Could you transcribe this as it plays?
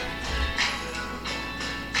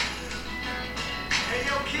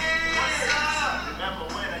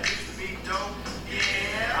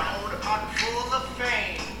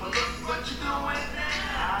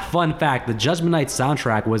Fun fact, the Judgment Night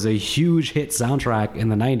soundtrack was a huge hit soundtrack in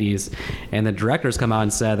the 90s, and the directors come out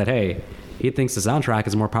and said that, hey, he thinks the soundtrack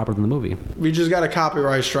is more popular than the movie. We just got a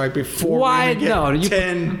copyright strike before Why? we get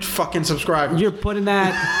 10 fucking subscribers. You're putting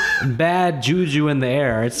that bad juju in the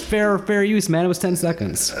air. It's fair use, man. It was 10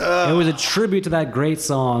 seconds. It was a tribute to that great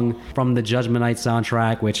song from the Judgment Night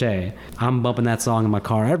soundtrack, which, hey, I'm bumping that song in my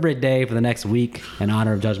car every day for the next week in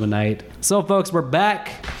honor of Judgment Night. So, folks, we're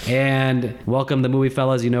back, and welcome to Movie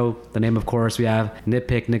Fellas. You know the name, of course. We have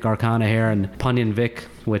Nitpick, Nick Arcana here, and Punyan Vic,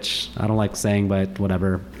 which I don't like saying, but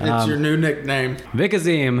whatever. It's your new nickname. Vic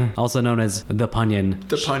Azim, also known as The Punyan.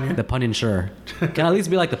 The Punyan. The Punyan Sure. Can I at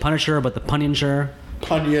least be like The Punisher, but The Punyan Sure?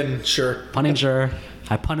 Punyan Sure. Punyan Sure.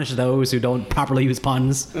 I punish those who don't properly use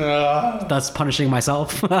puns, thus punishing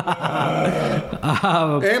myself. And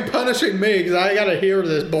punishing me, because I gotta hear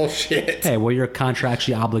this bullshit. Hey, well, you're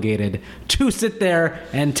contractually obligated to sit there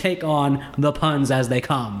and take on the puns as they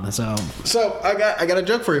come. So I got a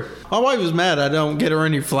joke for you. My wife was mad I don't get her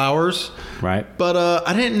any flowers. Right. But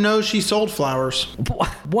I didn't know she sold flowers.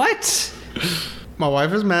 What? My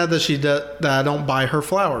wife is mad that I don't buy her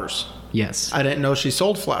flowers. Yes. I didn't know she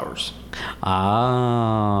sold flowers.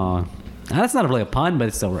 Oh. That's not really a pun, but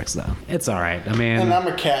it still works, though. It's all right. I mean... And I'm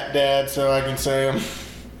a cat dad, so I can say them.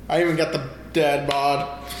 I even got the dad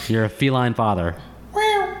bod. You're a feline father.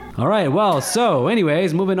 All right, well, so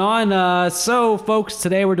anyways, moving on. So, folks,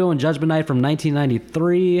 today we're doing Judgment Night from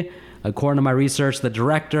 1993. According to my research, the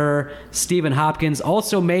director, Stephen Hopkins,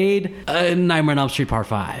 also made Nightmare on Elm Street Part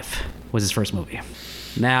 5. Was his first movie.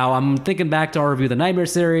 Now, I'm thinking back to our review of the Nightmare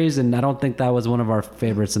series, and I don't think that was one of our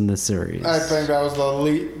favorites in this series. I think that was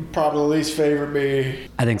probably the least favorite me.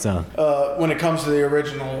 I think so. When it comes to the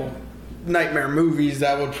original Nightmare movies,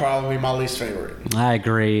 that would probably be my least favorite. I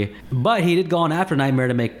agree. But he did go on after Nightmare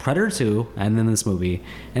to make Predator 2 and then this movie.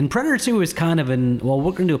 And Predator 2 is kind of well,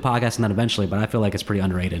 we're going to do a podcast on that eventually, but I feel like it's pretty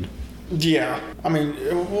underrated. Yeah. I mean,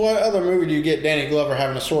 what other movie do you get Danny Glover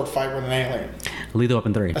having a sword fight with an alien? Lethal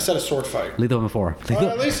Weapon 3. I said a sword fight. Lethal Weapon 4. Well,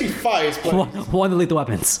 at least he fights. But one of the Lethal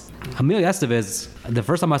Weapons. Emilio Estevez, the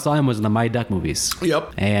first time I saw him was in the Mighty Duck movies.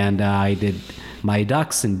 Yep. And he did Mighty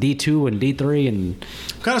Ducks and D2 and D3. And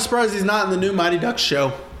I'm kind of surprised he's not in the new Mighty Ducks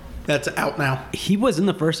show that's out now. He was in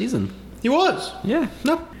the first season. He was. Yeah.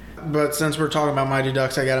 No. But since we're talking about Mighty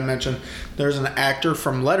Ducks, I got to mention there's an actor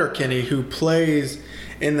from Letterkenny who plays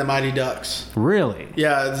in the Mighty Ducks. Really?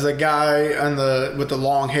 Yeah, there's a guy with the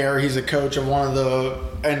long hair. He's a coach of one of the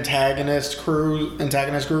antagonist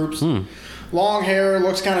groups. Long hair,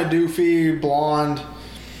 looks kind of doofy, blonde.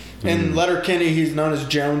 In Letterkenny, he's known as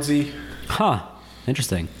Jonesy. Huh.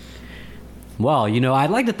 Interesting. Well,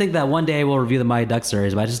 I'd like to think that one day we'll review the Mighty Ducks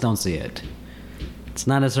series, but I just don't see it. It's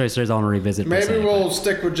not necessarily a series I want to revisit. Maybe we'll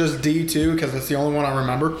stick with just D2 because it's the only one I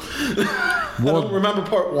remember. I don't remember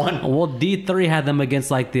part 1. Well, D3 had them against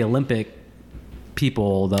like the Olympic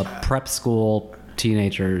people, the prep school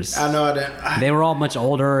teenagers. I know I didn't. They were all much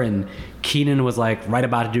older, and Keenan was like right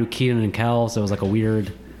about to do Keenan and Kel, so it was like a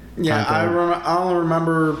weird. Yeah, I only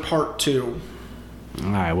remember part 2.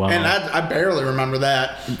 All right, well, and I barely remember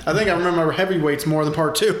that. I think I remember Heavyweights more than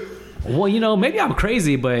part 2. Well, maybe I'm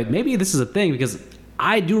crazy, but maybe this is a thing because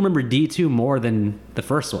I do remember D2 more than the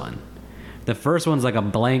first one. The first one's like a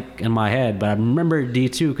blank in my head, but I remember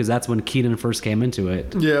D2 because that's when Keenan first came into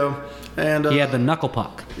it. Yeah, and he had the knuckle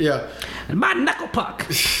puck. Yeah, and my knuckle puck.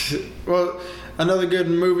 Well, another good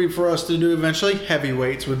movie for us to do eventually,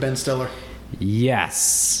 Heavyweights with Ben Stiller.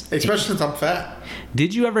 Yes, especially since I'm fat.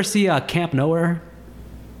 Did you ever see Camp Nowhere?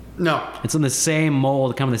 No. It's in the same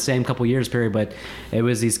mold, kind of the same couple years period, but it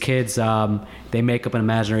was these kids, they make up an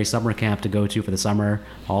imaginary summer camp to go to for the summer.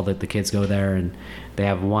 All the kids go there, and they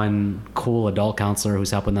have one cool adult counselor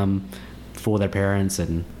who's helping them fool their parents,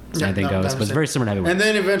 and anything goes. But it's very similar to Heavyweights. And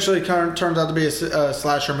then eventually it turns out to be a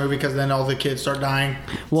slasher movie because then all the kids start dying.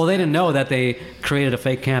 Well, they didn't know that they created a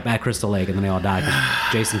fake camp at Crystal Lake, and then they all died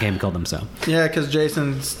because Jason came and killed them. So yeah, because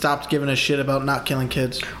Jason stopped giving a shit about not killing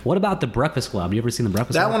kids. What about The Breakfast Club? You ever seen The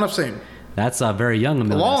Breakfast Club? That one I've seen. That's a very young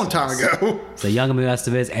Emilio A long Estevez. time ago. It's a young Emilio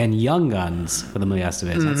Estevez and Young Guns with Emilio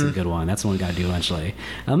Estevez. That's a good one. That's the one we got to do eventually.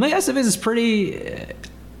 Emilio Estevez is pretty...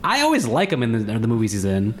 I always like him in the movies he's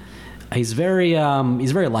in. He's very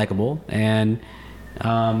likable, and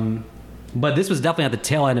but this was definitely at the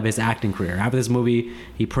tail end of his acting career. After this movie,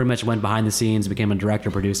 he pretty much went behind the scenes, became a director,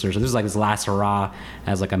 producer. So this was like his last hurrah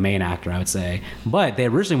as like a main actor, I would say. But they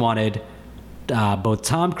originally wanted both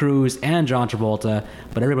Tom Cruise and John Travolta,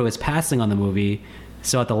 but everybody was passing on the movie.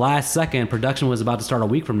 So at the last second, production was about to start a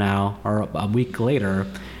week from now, or a week later.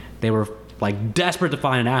 They were like desperate to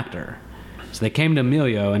find an actor. So they came to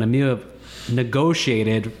Emilio, and Emilio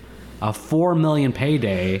negotiated a $4 million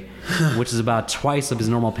payday, which is about twice of his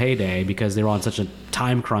normal payday because they were on such a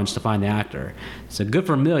time crunch to find the actor. So good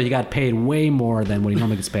for Emilio. He got paid way more than what he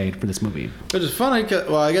normally gets paid for this movie. Which is funny.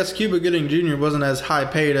 Well, I guess Cuba Gooding Jr. wasn't as high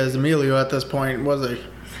paid as Emilio at this point, was he?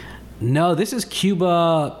 No, this is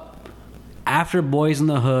Cuba after Boys in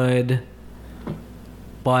the Hood,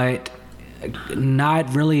 but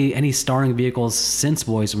not really any starring vehicles since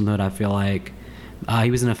Boys in the Hood, I feel like. He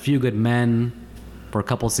was in A Few Good Men for a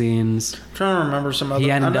couple scenes. I'm trying to remember some other... He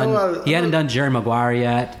hadn't done Jerry Maguire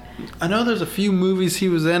yet. I know there's a few movies he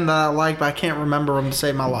was in that I like, but I can't remember them to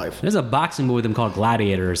save my life. There's a boxing movie with him called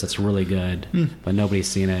Gladiators that's really good, but nobody's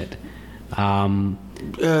seen it.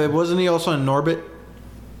 Wasn't he also in Norbit?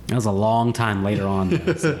 That was a long time later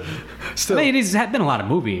on. So. Still. I mean, he's had been a lot of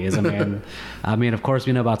movies. I mean, of course,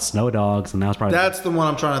 we know about Snow Dogs, and that was probably... That's the one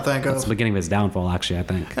I'm trying to think of. That's the beginning of his downfall, actually, I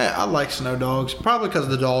think. Hey, I like Snow Dogs. Probably because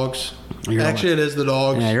of the dogs. Actually, it is the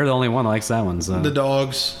dogs. Yeah, you're the only one that likes that one. So. The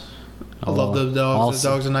dogs. I love the dogs. The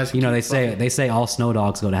dogs are nice. You know, they say all snow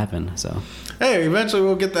dogs go to heaven. So. Hey, eventually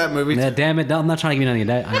we'll get that movie. Yeah, damn it! I'm not trying to give you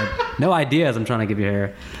no ideas. I'm trying to give you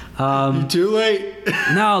here. Too late.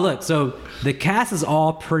 No, look. So the cast is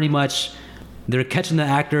all pretty much. They're catching the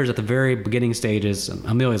actors at the very beginning stages.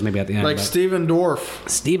 Emilio's maybe at the end. Like Stephen Dorff.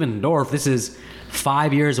 Stephen Dorff. This is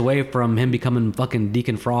 5 years away from him becoming fucking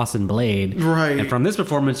Deacon Frost in Blade. Right. And from this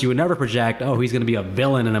performance, you would never project, oh, he's going to be a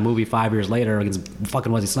villain in a movie 5 years later against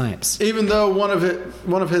fucking Wesley Snipes. Even though one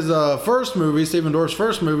of his first movies, Stephen Dorff's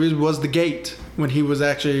first movies, was The Gate, when he was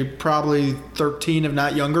actually probably 13, if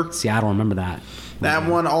not younger. See, I don't remember that. That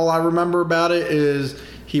one, all I remember about it is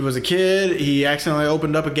he was a kid, he accidentally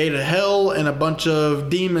opened up a gate of hell, and a bunch of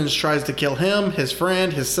demons tries to kill him, his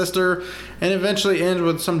friend, his sister, and eventually ends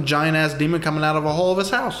with some giant-ass demon coming out of a hole of his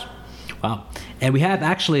house. Wow. And we have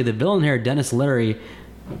actually the villain here, Dennis Leary,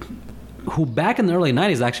 who back in the early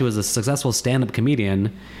 90s actually was a successful stand-up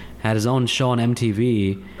comedian, had his own show on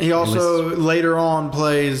MTV. He also later on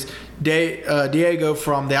plays Diego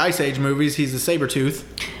from the Ice Age movies. He's the Sabretooth.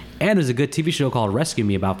 And there's a good TV show called Rescue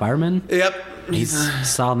Me about firemen. Yep. He's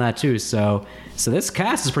solid in that too. So this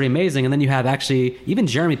cast is pretty amazing. And then you have actually even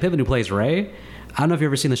Jeremy Piven, who plays Ray. I don't know if you've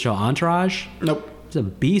ever seen the show Entourage. Nope. He's a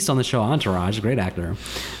beast on the show Entourage. A great actor.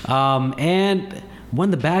 And one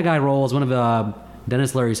of the bad guy roles, one of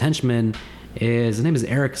Dennis Leary's henchmen, his name is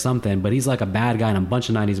Eric something, but he's like a bad guy in a bunch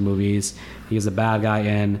of 90s movies. He's a bad guy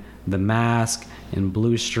in The Mask, in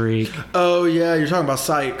Blue Streak. Oh, yeah. You're talking about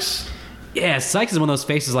Sykes. Yeah, Sykes is one of those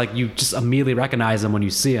faces like you just immediately recognize him when you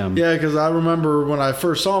see him. Yeah, because I remember when I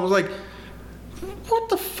first saw him, I was like, what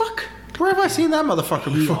the fuck? Where have I seen that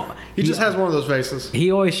motherfucker before? He just has one of those faces.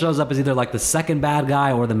 He always shows up as either like the second bad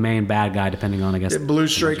guy or the main bad guy, depending on, I guess. Blue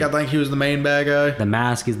Streak, I think he was the main bad guy. The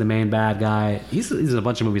Mask, he's the main bad guy. He's in a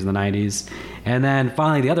bunch of movies in the 90s. And then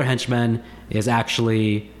finally, the other henchman is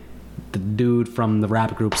actually the dude from the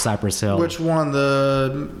rap group Cypress Hill. Which one?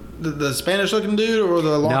 The Spanish-looking dude or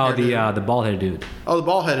the long-haired dude? No, the bald-headed dude. Oh, the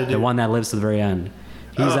bald-headed dude. The one that lives to the very end.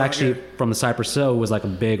 He's actually from the Cypress Hill, was like a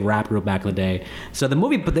big rap group back in the day. So the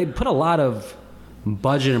movie, but they put a lot of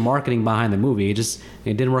budget and marketing behind the movie. It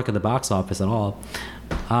didn't work at the box office at all.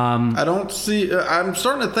 I don't see. I'm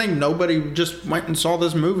starting to think nobody just went and saw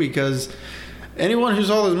this movie because anyone who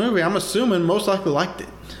saw this movie, I'm assuming, most likely liked it.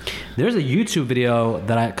 There's a YouTube video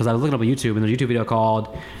because I was looking up on YouTube, and there's a YouTube video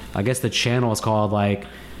called, I guess the channel is called like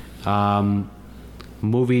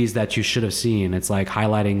movies that you should have seen. It's like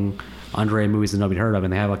highlighting underrated movies that nobody heard of,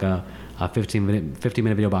 and they have like a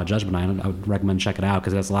 15-minute video about Judgment Night. I would recommend check it out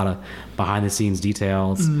because it has a lot of behind the scenes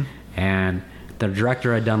details. And the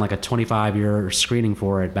director had done like a 25-year screening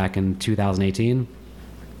for it back in 2018,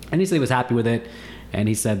 and he said he was happy with it, and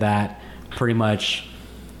he said that pretty much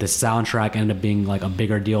the soundtrack ended up being like a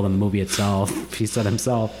bigger deal than the movie itself. He said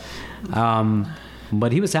himself.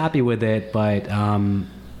 But he was happy with it. But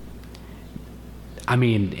I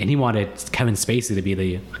mean, and he wanted Kevin Spacey to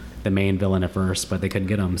be the main villain at first, but they couldn't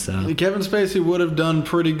get him. So Kevin Spacey would have done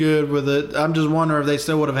pretty good with it. I'm just wondering if they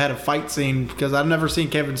still would have had a fight scene, because I've never seen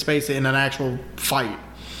Kevin Spacey in an actual fight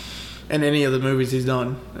in any of the movies he's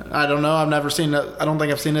done. I don't know. I've never seen. I don't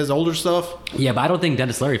think I've seen his older stuff. Yeah, but I don't think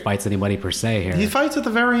Dennis Leary fights anybody per se here. He fights at the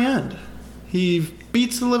very end. He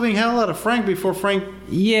beats the living hell out of Frank before he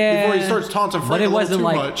starts taunting Frank. But it wasn't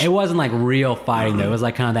much. It wasn't like real fighting though. It was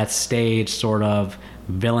like kind of that stage sort of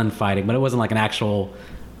villain fighting, but it wasn't like an actual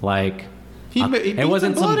like. It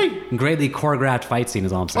wasn't some greatly choreographed fight scene,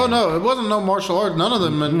 is all I'm saying. Oh no, it wasn't no martial arts. None of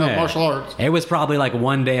them no martial arts. It was probably like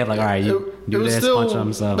one day of like, all right, you do this, punch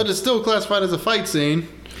them. So. But it's still classified as a fight scene.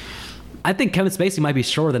 I think Kevin Spacey might be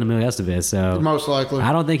shorter than Emilio Estevez, so Most likely.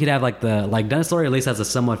 I don't think he'd have Dennis Leary at least has a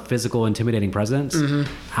somewhat physical, intimidating presence.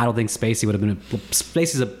 I don't think Spacey would have been.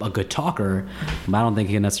 Spacey's a good talker, but I don't think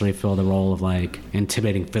he can necessarily fill the role of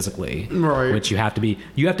intimidating physically. Right. Which you have to be.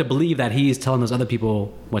 You have to believe that he's telling those other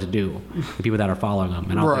people what to do, the people that are following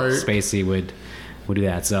him, and I don't think Spacey would do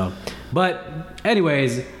that. So, but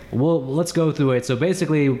anyways, let's go through it. So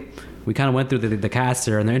basically, we kind of went through the cast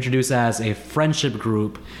here, and they're introduced as a friendship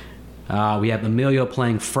group. We have Emilio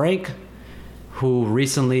playing Frank, who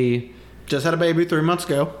recently just had a baby 3 months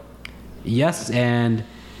ago. Yes, and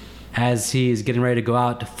as he's getting ready to go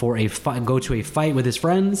out for go to a fight with his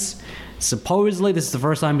friends, supposedly this is the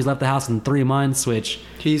first time he's left the house in 3 months, which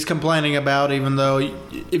he's complaining about. Even though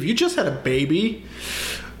if you just had a baby,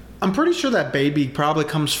 I'm pretty sure that baby probably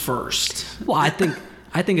comes first. Well, I think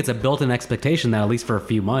it's a built-in expectation that at least for a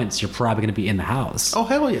few months you're probably going to be in the house. Oh,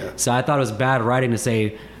 hell yeah. So I thought it was bad writing to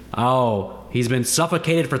say, oh, he's been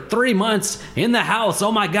suffocated for 3 months in the house.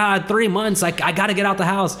 Oh my God, 3 months. I got to get out the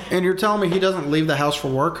house. And you're telling me he doesn't leave the house for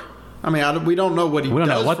work? I mean, we don't know what he does. We don't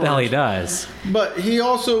know what the hell work. he does. But he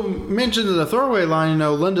also mentioned in the throwaway line,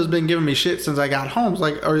 Linda's been giving me shit since I got home. It's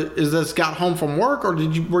like, is this got home from work, or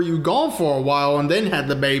were you gone for a while and then had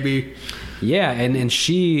the baby? Yeah, and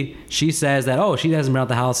she says that, she hasn't been out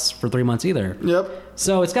the house for 3 months either. Yep.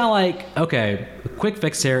 So it's kind of like, okay, the quick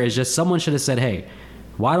fix here is just someone should have said, hey,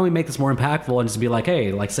 why don't we make this more impactful and just be like,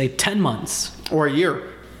 hey, say 10 months. Or a year.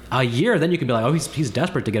 A year, then you can be like, he's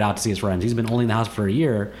desperate to get out to see his friends. He's been only in the house for a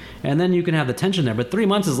year. And then you can have the tension there. But 3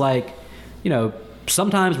 months is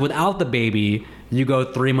sometimes without the baby, you go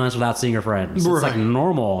 3 months without seeing your friends. Right. It's like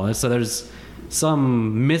normal. So there's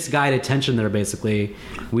some misguided tension there, basically.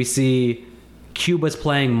 We see Cuba's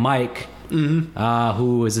playing Mike,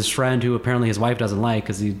 who is his friend who apparently his wife doesn't like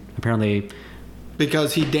because he apparently...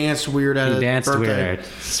 Because he danced weird at his birthday. Weird.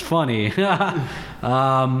 It's funny.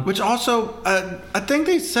 Which also, I think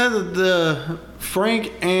they said that the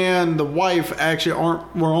Frank and the wife actually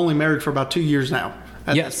were only married for about 2 years now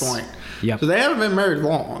at this point. Yep. So they haven't been married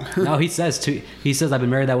long. No, he says I've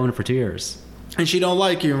been married to that woman for 2 years. And she don't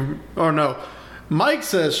like you. Or no. Mike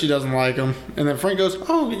says she doesn't like him, and then Frank goes,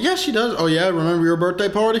 "Oh, yes, she does. Oh, yeah, remember your birthday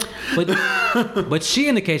party?" But she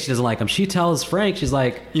indicates she doesn't like him. She tells Frank, she's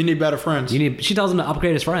like, "You need better friends." She tells him to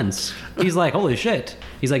upgrade his friends. He's like, "Holy shit!"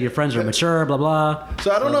 He's like, "Your friends are mature, blah blah."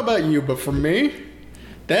 So I don't know about you, but for me,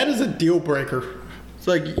 that is a deal breaker. It's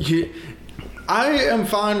like I am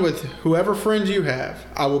fine with whoever friends you have.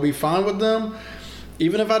 I will be fine with them,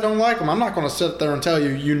 even if I don't like them. I'm not going to sit there and tell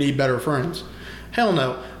you need better friends. Hell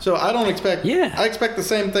no. So I don't expect. Yeah. I expect the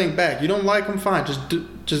same thing back. You don't like them, fine.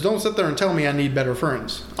 Just don't sit there and tell me I need better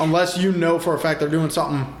friends, unless you know for a fact they're doing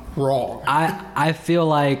something wrong. I feel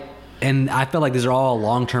like these are all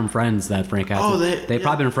long-term friends that Frank has. Oh, they've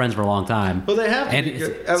probably been friends for a long time. Well, they have, and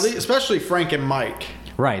at least, especially Frank and Mike.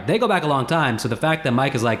 Right, they go back a long time. So the fact that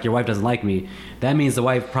Mike is like, your wife doesn't like me, that means the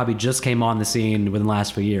wife probably just came on the scene within the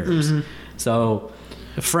last few years. Mm-hmm. So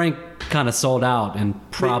Frank kind of sold out and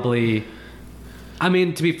probably. I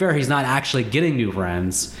mean, to be fair, he's not actually getting new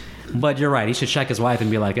friends, but you're right. He should check his wife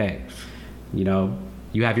and be like, hey,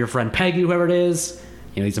 you have your friend Peggy, whoever it is.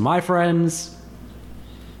 These are my friends.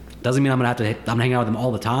 Doesn't mean I'm gonna hang out with them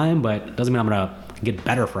all the time, but doesn't mean I'm gonna get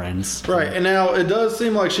better friends. Right, and now it does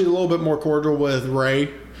seem like she's a little bit more cordial with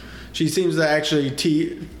Ray. She seems to actually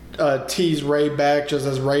tease Ray back just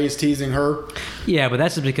as Ray's teasing her. Yeah, but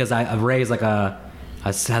that's just because Ray's like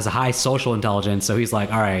has a high social intelligence, so he's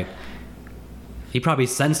like, all right. He probably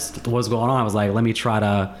sensed what was going on. I was like, let me try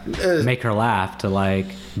to make her laugh to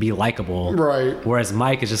be likable. Right. Whereas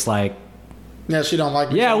Mike is just like, yeah, she don't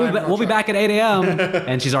like me. Yeah, we'll be back at 8 a.m.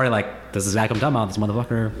 And she's already like, this is exactly what I'm talking about, this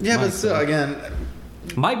motherfucker. Yeah, Mike. but still, again,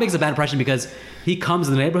 Mike makes a bad impression because he comes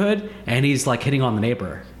in the neighborhood and he's like hitting on the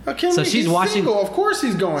neighbor. Okay, so she's watching. Single. Of course,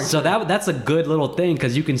 he's going. So that's a good little thing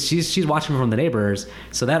because she's watching from the neighbors.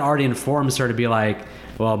 So that already informs her to be like,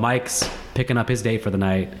 well, Mike's picking up his date for the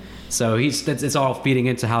night. So it's all feeding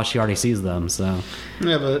into how she already sees them. So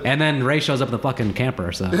yeah, but and then Ray shows up in the fucking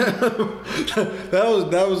camper. So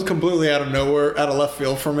that was completely out of nowhere, out of left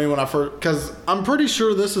field for me when I first, because I'm pretty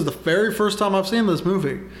sure this is the very first time I've seen this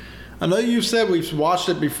movie. I know you've said we've watched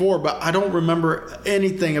it before, but I don't remember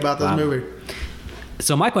anything about this movie.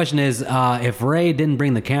 So my question is, if Ray didn't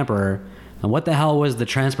bring the camper, what the hell was the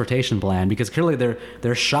transportation plan? Because clearly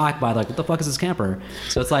they're shocked by what the fuck is this camper?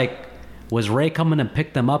 So it's like. Was Ray coming and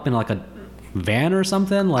pick them up in a van or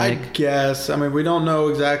something? I guess. I mean, we don't know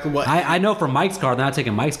exactly what. I know from Mike's car, they're not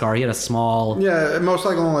taking Mike's car. He had a small. Yeah, most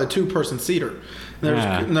likely only a 2-person seater.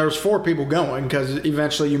 There's 4 people going because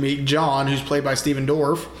eventually you meet John, who's played by Stephen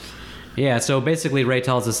Dorff. Yeah, so basically Ray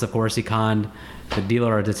tells us, of course, he conned the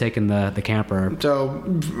dealer into taking the camper. So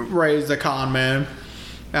Ray's the con man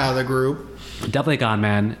out of the group. Definitely a con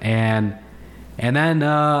man. And then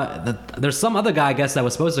there's some other guy, I guess, that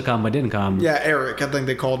was supposed to come but didn't come. Yeah, Eric, I think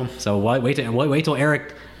they called him. So wait till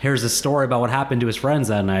Eric hears the story about what happened to his friends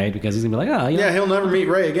that night, because he's going to be like, oh, yeah, he'll never meet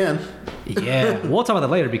Ray again. Yeah, we'll talk about that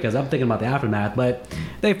later because I'm thinking about the aftermath. But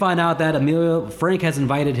they find out that Frank has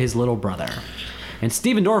invited his little brother. And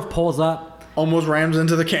Steven Dorff pulls up. Almost rams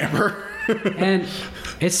into the camper. And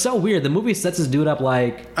it's so weird. The movie sets this dude up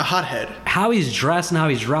like a hothead. How he's dressed and how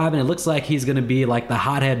he's driving, it looks like he's going to be like the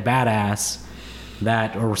hothead badass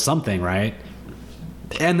or something, right?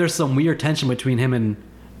 And there's some weird tension between him and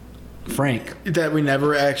Frank that we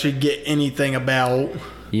never actually get anything about.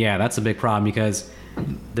 Yeah, that's a big problem because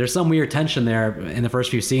there's some weird tension there in the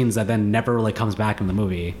first few scenes that then never really comes back in the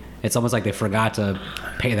movie. It's almost like they forgot to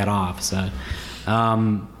pay that off. So,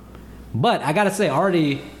 but I gotta say,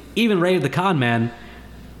 already, even Ray the Con Man,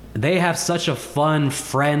 they have such a fun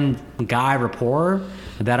friend guy rapport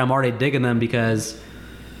that I'm already digging them because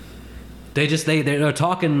they're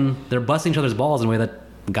talking, they're busting each other's balls in a way that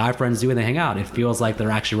guy friends do when they hang out. It feels like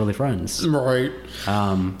they're actually really friends. Right.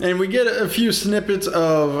 And we get a few snippets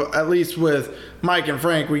of, at least with Mike and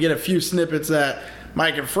Frank, we get a few snippets that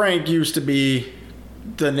Mike and Frank used to be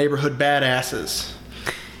the neighborhood badasses.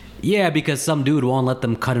 Yeah, because some dude won't let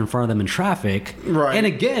them cut in front of them in traffic. Right. And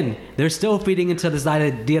again, they're still feeding into this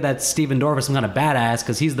idea that Steven Dorff is some kind of badass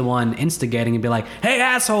because he's the one instigating and be like, hey,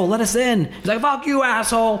 asshole, let us in. He's like, fuck you,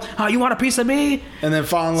 asshole. You want a piece of me? And then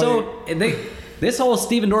finally... So this whole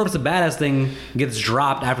Steven Dorff is a badass thing gets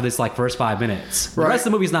dropped after this like first 5 minutes. The rest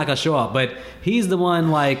of the movie's not going to show up, but he's the one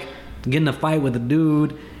like getting a fight with the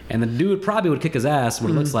dude. And the dude probably would kick his ass,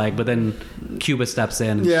 what it looks like, but then Cuba steps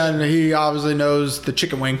in. Yeah, and he obviously knows the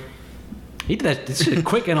chicken wing. He did that shit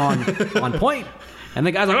quick and on point. And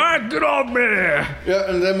the guy's like, all right, get off me. Yeah,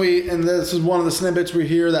 and then and this is one of the snippets we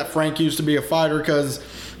hear that Frank used to be a fighter because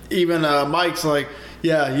even Mike's like,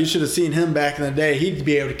 yeah, you should have seen him back in the day. He'd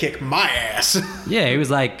be able to kick my ass. Yeah, he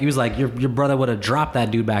was like, your brother would have dropped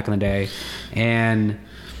that dude back in the day.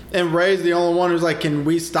 And Ray's the only one who's like, can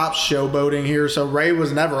we stop showboating here? So Ray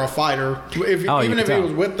was never a fighter. Even if he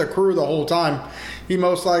was with the crew the whole time, he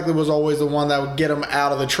most likely was always the one that would get him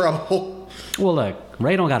out of the trouble. Well, look,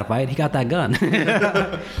 Ray don't got to fight. He got that gun.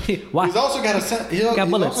 He's also got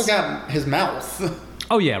his mouth.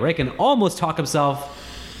 Oh, yeah, Ray can almost talk himself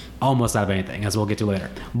almost out of anything, as we'll get to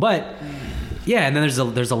later. But, yeah, and then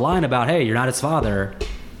there's a line about, hey, you're not his father.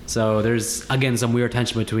 So there's, again, some weird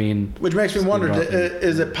tension between... Which makes me wonder,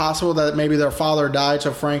 is it possible that maybe their father died,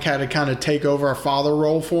 so Frank had to kind of take over a father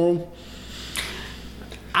role for him?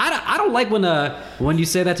 I don't like when you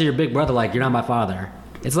say that to your big brother, like, you're not my father.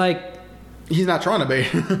 It's like... He's not trying to be.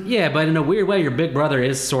 Yeah, but in a weird way, your big brother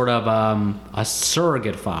is sort of a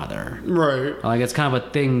surrogate father. Right. Like, it's kind of a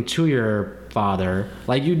thing to your father.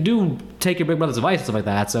 Like, you do take your big brother's advice and stuff like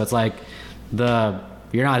that, so it's like,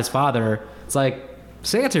 you're not his father. It's like...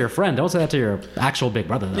 Say that to your friend. Don't say that to your actual big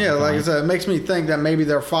brother. Yeah, like I said, it makes me think that maybe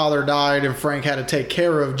their father died and Frank had to take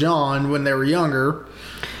care of John when they were younger.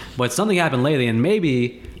 But something happened lately, and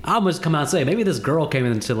maybe, I'll just come out and say, maybe this girl came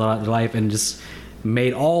into life and just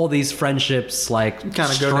made all these friendships, like, kind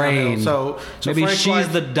of strained. So maybe Frank's she's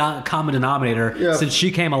the common denominator. Yeah. Since she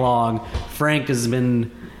came along, Frank has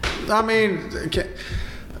been... I mean,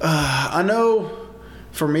 I know,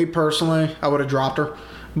 for me personally, I would have dropped her.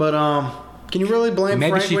 But, can you really blame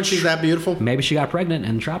Frank when she's that beautiful? Maybe she got pregnant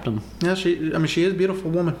and dropped him. Yeah, she is a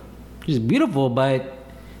beautiful woman. She's beautiful, but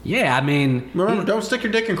yeah, I mean... Remember, don't stick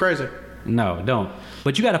your dick in crazy. No, don't.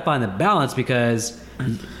 But you got to find the balance because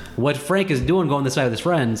what Frank is doing going this way with his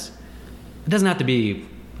friends, it doesn't have to be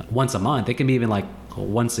once a month. It can be even like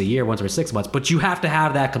once a year, once every 6 months. But you have to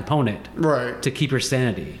have that component to keep your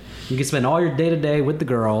sanity. You can spend all your day-to-day with the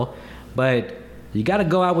girl, but... You got to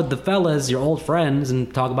go out with the fellas, your old friends,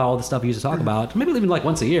 and talk about all the stuff you used to talk about. Maybe even like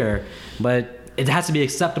once a year. But it has to be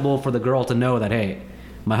acceptable for the girl to know that, hey,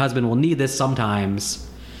 my husband will need this sometimes.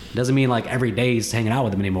 Doesn't mean like every day he's hanging out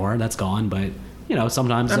with him anymore. That's gone. But, you know,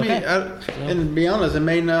 sometimes it's okay. And to be honest, it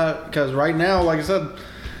may not... Because right now, like I said,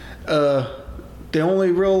 the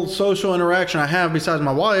only real social interaction I have besides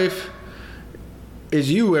my wife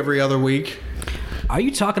is you every other week. Are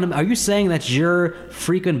you saying that your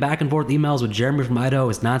frequent back and forth emails with Jeremy from Idaho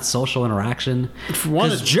is not social interaction?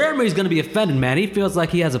 Because Jeremy's going to be offended, man. He feels like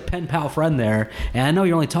he has a pen pal friend there. And I know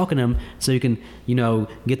you're only talking to him so you can,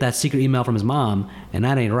 get that secret email from his mom. And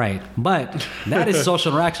that ain't right. But that is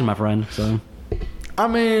social interaction, my friend. So, I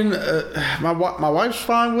mean, my wife's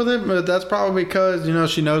fine with it, but that's probably because,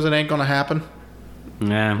 she knows it ain't going to happen.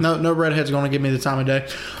 Yeah. No redhead's going to give me the time of day.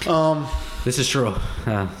 This is true.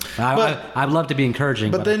 I'd love to be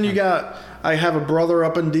encouraging. But then I have a brother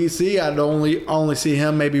up in D.C. I'd only see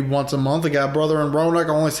him maybe once a month. I got a brother in Roanoke. I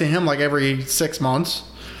only see him like every 6 months.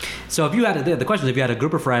 So if you had the question is, if you had a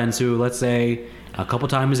group of friends who, let's say, a couple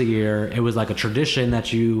times a year, it was like a tradition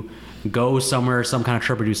that you go somewhere, some kind of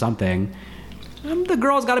trip or do something, the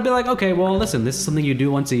girl's got to be like, okay, well, listen, this is something you do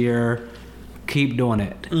once a year. Keep doing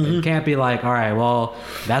it. Mm-hmm. It can't be like, all right, well,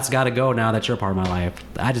 that's got to go now that you're a part of my life.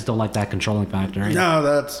 I just don't like that controlling factor. Right? No,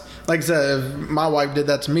 that's like I said. If my wife did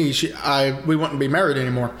that to me, we wouldn't be married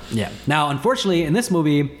anymore. Yeah. Now, unfortunately, in this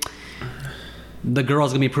movie, the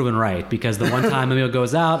girl's gonna be proven right because the one time Emil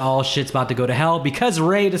goes out, all shit's about to go to hell because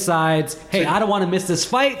Ray decides, hey, I don't want to miss this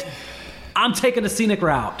fight. I'm taking a scenic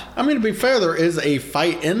route. I mean, to be fair, there is a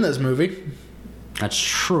fight in this movie. That's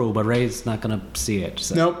true, but Ray's not gonna see it.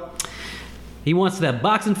 So. Nope. He wants that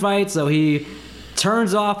boxing fight, so he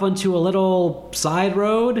turns off onto a little side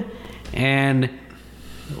road, and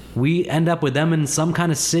we end up with them in some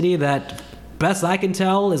kind of city that, best I can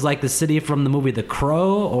tell, is like the city from the movie The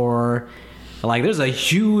Crow, or like there's a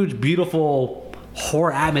huge, beautiful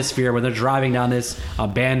horror atmosphere when they're driving down this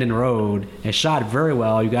abandoned road. It's shot very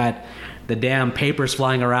well. You got the damn papers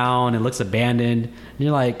flying around. It looks abandoned. And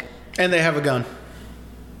you're like... And they have a gun.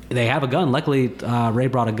 They have a gun. Luckily, Ray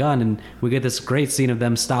brought a gun, and we get this great scene of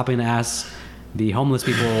them stopping to ask the homeless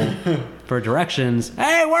people for directions.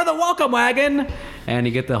 Hey, we're the welcome wagon. And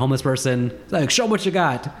you get the homeless person, like, show what you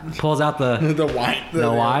got. Pulls out the wine.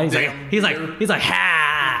 The wine. He's like,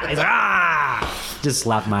 ha! He's like, ah! Just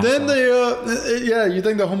slapped my ass. Then you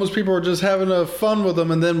think the homeless people are just having fun with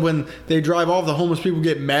them, and then when they drive off, the homeless people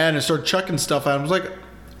get mad and start chucking stuff at them. It's like,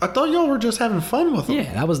 I thought y'all were just having fun with them.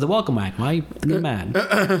 Yeah, that was the welcome wagon. Why you get mad?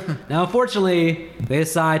 Now, unfortunately, they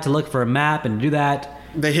decide to look for a map and do that.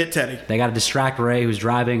 They hit Teddy. They got to distract Ray, who's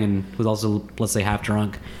driving and who's also, let's say, half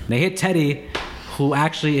drunk. And they hit Teddy, who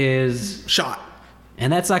actually is shot.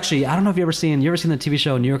 And that's actually, I don't know if you ever seen the TV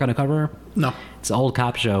show New York Undercover? No. It's an old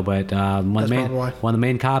cop show, but one of the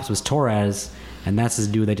main cops was Torres, and that's his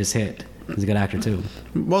dude they just hit. He's a good actor too.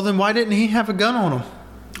 Well, then why didn't he have a gun on him?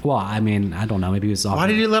 Well, I mean, I don't know. Maybe he was off. Why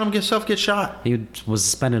did he let himself get shot? He was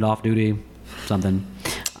suspended off duty, something.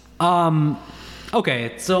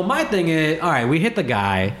 Okay, so my thing is, all right, we hit the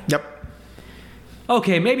guy. Yep.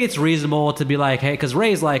 Okay, maybe it's reasonable to be like, hey, because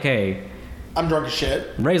Ray's like, hey. I'm drunk as shit.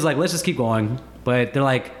 Ray's like, let's just keep going. But they're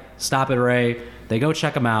like, stop it, Ray. They go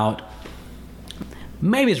check him out.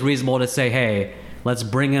 Maybe it's reasonable to say, hey, let's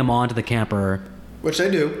bring him onto the camper. Which they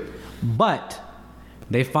do. But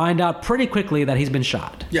they find out pretty quickly that he's been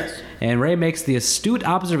shot. Yes. And Ray makes the astute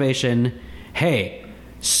observation, hey,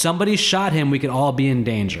 somebody shot him, we could all be in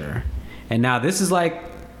danger. And now this is like,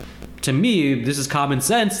 to me, this is common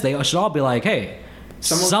sense. They should all be like, hey,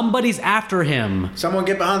 somebody's after him. Someone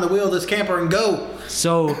get behind the wheel of this camper and go.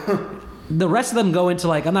 So the rest of them go into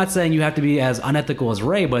like, I'm not saying you have to be as unethical as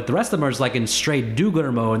Ray, but the rest of them are just like in straight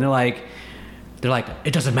do-gooder mode. And they're like,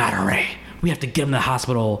 it doesn't matter, Ray. We have to get him to the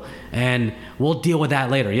hospital, and we'll deal with that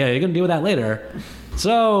later. Yeah, you're going to deal with that later.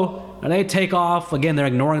 So they take off. Again, they're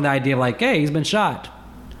ignoring the idea of like, hey, he's been shot.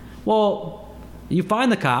 Well, you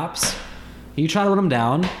find the cops. You try to run them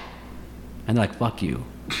down, and they're like, fuck you.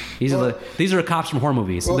 These are cops from horror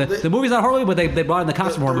movies. Well, the movie's not a horror movie, but they brought in the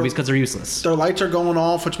cops from horror movies because they're useless. Their lights are going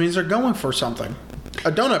off, which means they're going for something.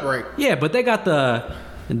 A donut break. Yeah, but they got the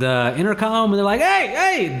intercom, and they're like,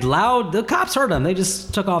 hey, loud. The cops heard them. They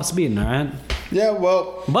just took off speeding, all right? Yeah,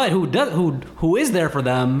 well. But who is there for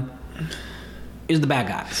them is the bad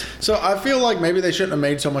guys. So I feel like maybe they shouldn't have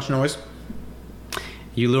made so much noise.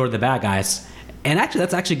 You lured the bad guys. And actually,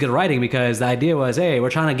 that's actually good writing because the idea was, hey, we're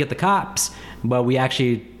trying to get the cops, but we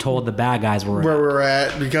actually told the bad guys where we're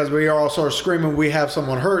at because we all started screaming, we have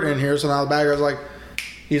someone hurt in here. So now the bad guy's like,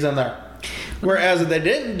 he's in there. Whereas if they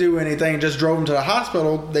didn't do anything, just drove him to the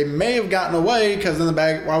hospital, they may have gotten away because then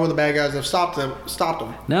why would the bad guys have stopped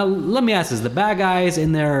them? Now, let me ask this. The bad guys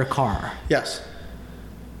in their car. Yes.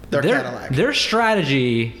 Their Cadillac. Their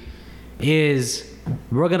strategy is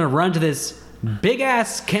we're going to run to this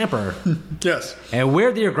big-ass camper. Yes. And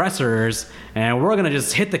we're the aggressors, and we're going to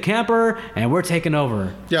just hit the camper, and we're taking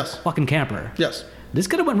over. Yes. Fucking camper. Yes. This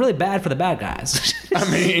could have went really bad for the bad guys. I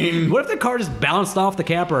mean... What if the car just bounced off the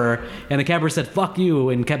camper, and the camper said, fuck you,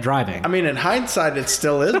 and kept driving? I mean, in hindsight, it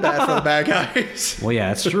still is bad for the bad guys. Well,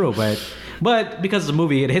 yeah, it's true, but because it's a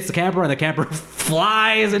movie, it hits the camper, and the camper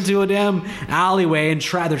flies into a damn alleyway, and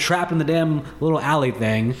they're trapped in the damn little alley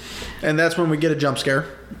thing. And that's when we get a jump scare.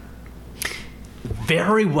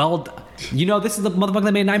 Very well done. You know, this is the motherfucker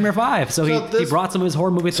that made Nightmare 5, so he brought some of his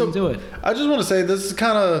horror movie thing to it. I just want to say, this is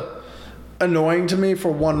kind of... annoying to me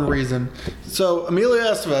for one reason. So Emilio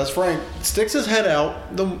Estevez, Frank, sticks his head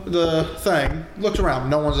out the thing, looks around,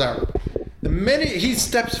 no one's there. The minute he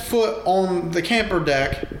steps foot on the camper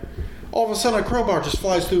deck, all of a sudden a crowbar just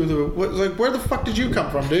flies through like, where the fuck did you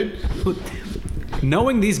come from, dude?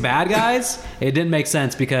 Knowing these bad guys, it didn't make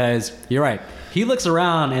sense because you're right. He looks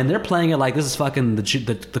around and they're playing it like this is fucking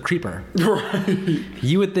the creeper. Right.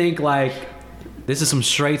 You would think like this is some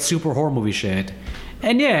straight super horror movie shit.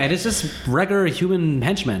 And yeah, it's just regular human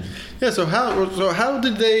henchmen. Yeah, so how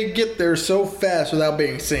did they get there so fast without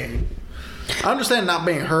being seen? I understand not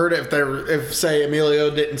being heard if say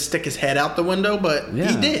Emilio didn't stick his head out the window, but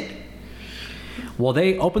he did. Well,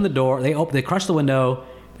 they open the door, they crush the window,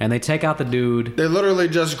 and they take out the dude. They literally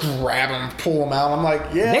just grab him, pull him out. I'm like,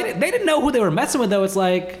 yeah. They didn't know who they were messing with, though. It's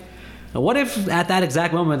like, what if at that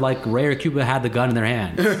exact moment, like, Ray or Cuba had the gun in their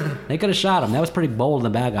hand? They could have shot him. That was pretty bold on the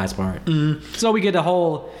bad guy's part. Mm-hmm. So we get the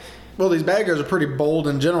whole... Well, these bad guys are pretty bold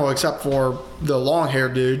in general, except for the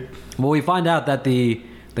long-haired dude. Well, we find out that the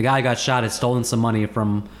guy who got shot had stolen some money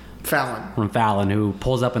from Fallon, who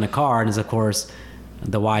pulls up in a car and is, of course,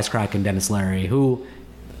 the wisecracking Dennis Leary, who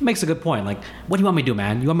makes a good point. Like, what do you want me to do,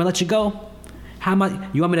 man? You want me to let you go? How am I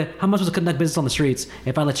supposed to conduct business on the streets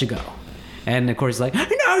if I let you go? And of course he's like, no,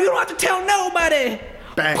 you don't have to tell nobody.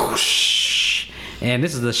 Bang. And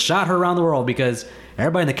this is the shot heard around the world because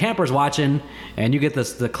everybody in the camper's watching, and you get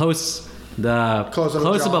the close up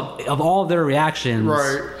of all their reactions.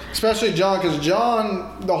 Right. Especially John, because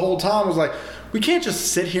John the whole time was like, we can't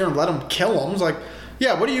just sit here and let him kill him. It's like,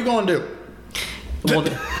 yeah, what are you going to do?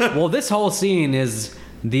 Well, this whole scene is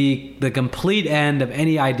the complete end of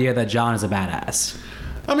any idea that John is a badass.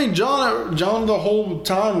 I mean, John the whole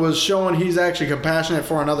time was showing he's actually compassionate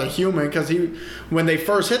for another human, because when they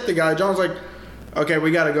first hit the guy, John's like, okay,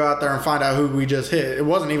 we got to go out there and find out who we just hit. It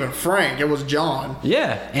wasn't even Frank, it was John.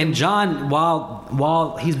 Yeah, and John,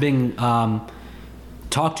 while he's being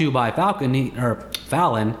talked to by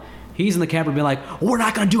Fallon, he's in the camper being like, we're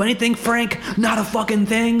not going to do anything, Frank, not a fucking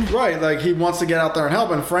thing. Right, like he wants to get out there and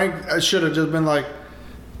help, and Frank should have just been like,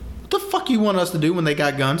 what the fuck you want us to do when they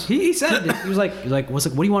got guns? He said it. He was like, what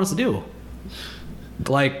do you want us to do?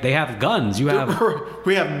 Like, they have guns. We have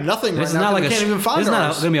nothing right now. Like we can't even find ours. This is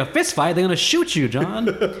not going to be a fist fight. They're going to shoot you,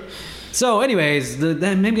 John. So, anyways,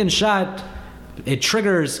 him getting shot, it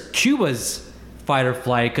triggers Cuba's fight or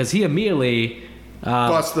flight because he immediately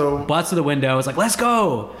busts through the window. It's like, let's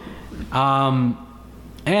go. And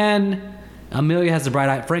Frank has the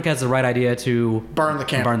right idea to burn the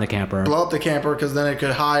camper. Blow up the camper because then it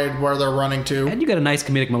could hide where they're running to. And you get a nice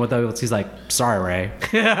comedic moment though. He's like, sorry,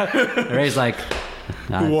 Ray. Ray's like,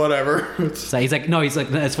 whatever. So he's like, no,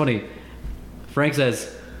 it's funny. Frank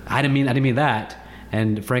says, I didn't mean that.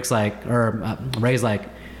 And Frank's like, Ray's like,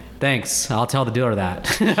 thanks, I'll tell the dealer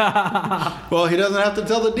that. Well, he doesn't have to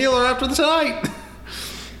tell the dealer after tonight.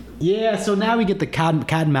 Yeah, so now we get the cat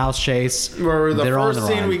and mouse chase. Where the first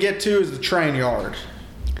scene we get to is the train yard.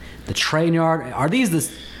 The train yard? Are these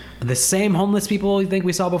the same homeless people you think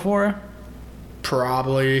we saw before?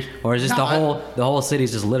 Probably. Or is just the whole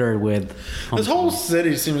city's just littered with This whole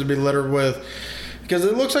city seems to be littered with, because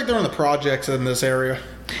it looks like they're in the projects in this area.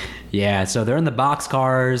 Yeah, so they're in the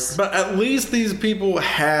boxcars. But at least these people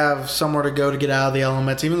have somewhere to go to get out of the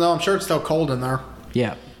elements, even though I'm sure it's still cold in there.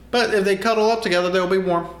 Yeah. But if they cuddle up together, they'll be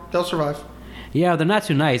warm. They'll survive. Yeah, they're not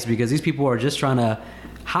too nice because these people are just trying to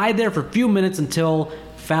hide there for a few minutes until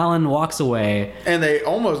Fallon walks away. And they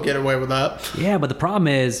almost get away with that. Yeah, but the problem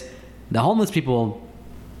is the homeless people,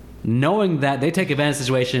 knowing that they take advantage of the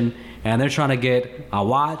situation and they're trying to get a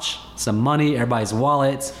watch, some money, everybody's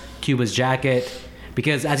wallets, Cuba's jacket.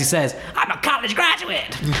 Because, as he says, I'm a college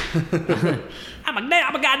graduate. I'm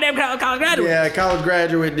a goddamn college graduate. Yeah, college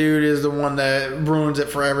graduate dude is the one that ruins it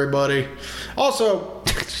for everybody. Also,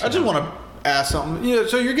 I just want to ask something.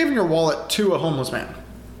 So you're giving your wallet to a homeless man.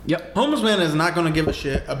 Yep. Homeless man is not going to give a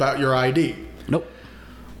shit about your ID. Nope.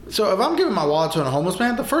 So if I'm giving my wallet to a homeless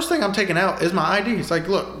man, the first thing I'm taking out is my ID. It's like,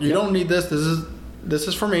 look, you don't need this. This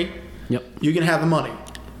is for me. Yep. You can have the money.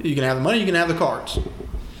 You can have the money. You can have the cards.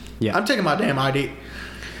 Yeah. I'm taking my damn ID.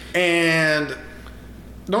 And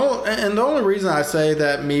the only reason I say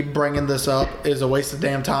that me bringing this up is a waste of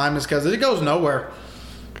damn time is because it goes nowhere.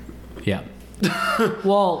 Yeah.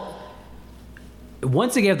 Well,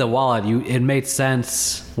 once they gave the wallet, it made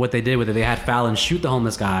sense what they did with it. They had Fallon shoot the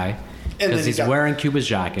homeless guy because he's wearing Cuba's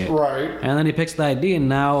jacket. Right. And then he picks the ID, and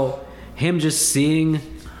now him just seeing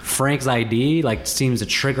Frank's ID seems to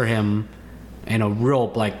trigger him in a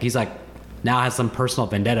real he's like now has some personal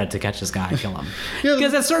vendetta to catch this guy and kill him.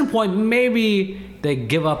 Because at a certain point, maybe they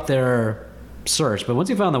give up their search. But once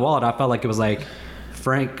he found the wallet, I felt like it was like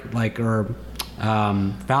Frank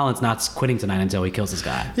Fallon's not quitting tonight until he kills this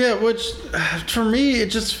guy. Yeah, which for me it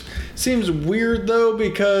just seems weird though,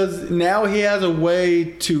 because now he has a way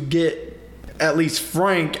to get at least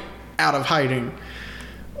Frank out of hiding.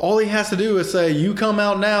 All he has to do is say, "You come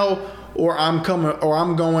out now, or I'm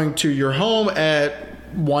going to your home at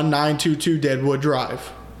 1922 Deadwood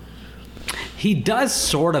Drive." He does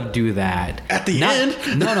sort of do that At the end?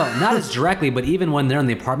 No, not as directly, but even when they're in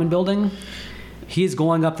the apartment building, he's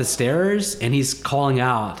going up the stairs and he's calling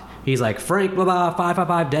out. He's like, "Frank, blah, blah,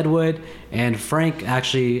 555 Deadwood." And Frank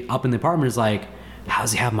actually up in the apartment is like, "How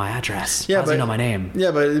does he have my address? Yeah, How does he know my name?"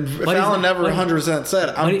 Yeah, but Fallon never 100% said,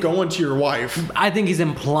 "I'm he- going to your wife." I think he's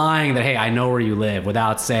implying that, hey, I know where you live,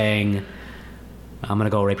 without saying, "I'm going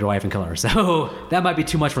to go rape your wife and kill her." So that might be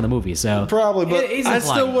too much for the movie. So Probably, but he's I implying.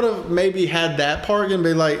 still would have maybe had that part and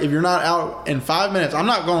be like, if you're not out in 5 minutes, I'm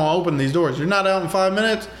not going to open these doors. You're not out in 5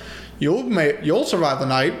 minutes, you'll survive the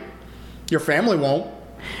night. Your family won't.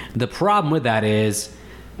 The problem with that is,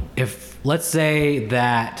 if let's say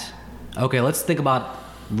that, okay, let's think about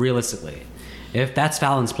realistically. If that's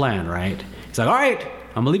Fallon's plan, right? He's like, "All right,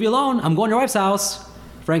 I'm gonna leave you alone. I'm going to your wife's house."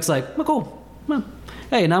 Frank's like, "Oh, cool. Well,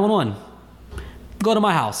 hey, 911. Go to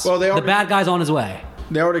my house. Well, the bad guy's on his way."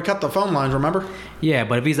 They already cut the phone lines, remember? Yeah,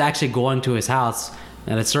 but if he's actually going to his house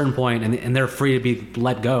at a certain point and they're free to be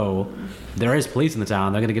let go, there is police in the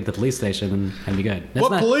town. They're going to get to the police station and be good. That's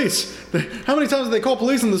What not- police? How many times did they call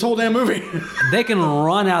police in this whole damn movie? They can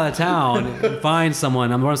run out of town and find someone.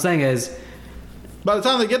 What I'm saying is, By the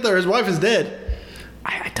time they get there, his wife is dead,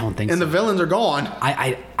 I don't think and so. the villains are gone.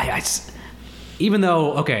 Even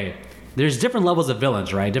though, okay, there's different levels of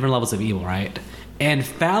villains, right? Different levels of evil, right? And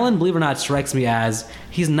Fallon, believe it or not, strikes me as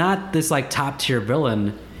he's not this like top tier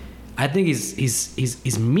villain. I think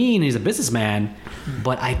he's mean. He's a businessman,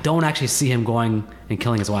 but I don't actually see him going and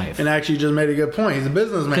killing his wife. And actually, you just made a good point. He's a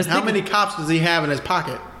businessman. 'Cause How think- many cops does he have in his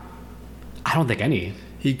pocket? I don't think any.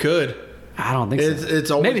 He could. I don't think so. It's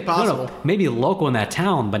always maybe, possible. Maybe local in that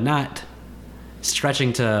town, but not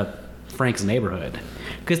stretching to Frank's neighborhood.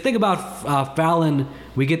 Because think about Fallon.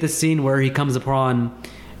 We get this scene where he comes upon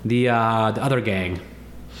the other gang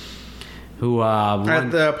who runs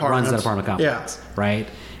that apartment complex, right?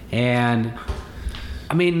 And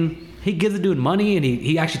I mean, he gives the dude money, and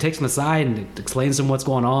he actually takes him aside and explains to him what's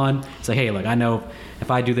going on. It's like, "Hey, look, I know if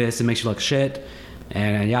I do this, it makes you look shit."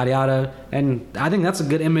 And yada yada. And I think that's a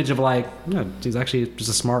good image of like, you know, he's actually just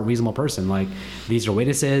a smart, reasonable person. Like, these are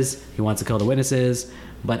witnesses. He wants to kill the witnesses.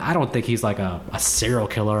 But I don't think he's like a serial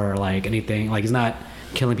killer or like anything. Like, he's not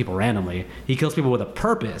killing people randomly. He kills people with a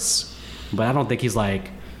purpose. But I don't think he's like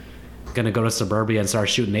gonna go to suburbia and start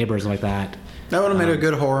shooting neighbors like that. That would have made a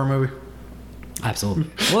good horror movie. Absolutely.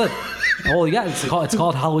 Well, yeah, it's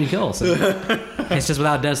called Halloween Kills. It's just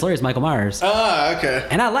without Dennis Leary, it's Michael Myers. Ah, okay.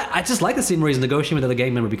 And I just like the scene where he's negotiating with the other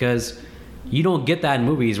gang member, because you don't get that in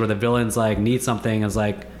movies where the villains like need something. It's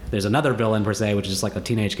like there's another villain per se, which is just like a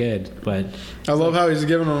teenage kid. But I love how he's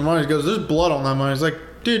giving him the money. He goes, "There's blood on that money." He's like,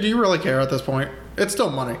 "Dude, do you really care at this point? It's still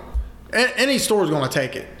money. Any store's going to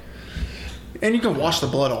take it. And you can wash the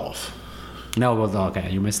blood off." no, well, okay,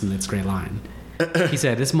 you're missing this great line. He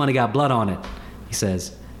said, "This money got blood on it." He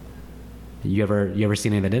says, "You ever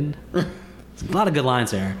seen any that didn't?" A lot of good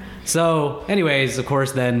lines there. So, anyways, of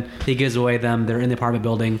course, then he gives away them. They're in the apartment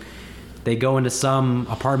building. They go into some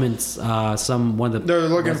apartments. One of the They're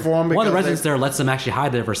looking for him One of the because residents there lets them actually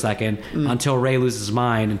hide there for a second until Ray loses his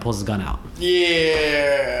mind and pulls his gun out.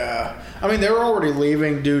 Yeah. I mean, they were already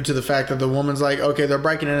leaving due to the fact that the woman's like, "Okay, they're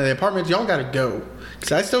breaking into the apartments. Y'all got to go.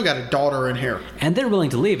 Because I still got a daughter in here. And they're willing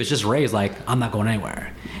to leave. It's just Ray's like, "I'm not going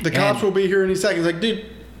anywhere." The cops will be here any second." He's like,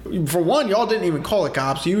 "Dude, for one, y'all didn't even call the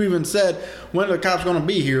cops. You even said, when are the cops going to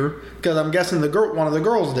be here?" Because I'm guessing one of the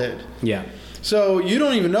girls did. Yeah. So you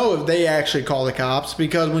don't even know if they actually call the cops,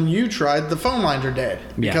 because when you tried, the phone lines are dead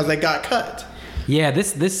because they got cut. Yeah,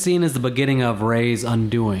 this scene is the beginning of Ray's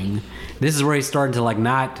undoing. This is where he's starting to like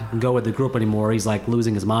not go with the group anymore. He's like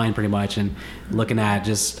losing his mind pretty much and looking at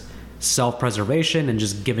just self-preservation and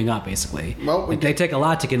just giving up basically. Well, they take a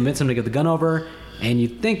lot to convince him to get the gun over, and you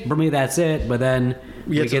think for me that's it, but then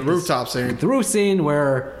We get to the rooftop scene. The roof scene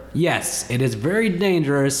where yes, it is very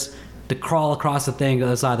dangerous to crawl across the thing to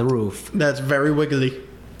the other side of the roof. That's very wiggly.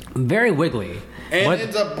 Very wiggly. And What- it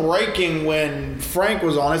ends up breaking when Frank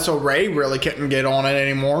was on it, so Ray really couldn't get on it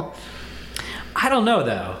anymore. I don't know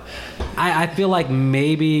though. I feel like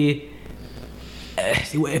maybe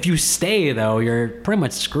if you stay though, you're pretty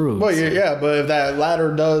much screwed. Well, yeah, but if that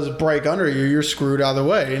ladder does break under you, you're screwed out of the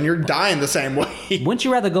way, and you're dying the same way. Wouldn't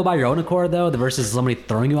you rather go by your own accord though, versus somebody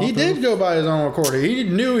throwing you off? He the did roof? go by his own accord. He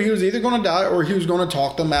knew he was either going to die or he was going to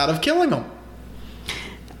talk them out of killing him.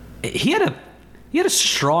 he had a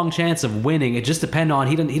strong chance of winning. It just depended on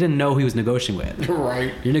he didn't know who he was negotiating with.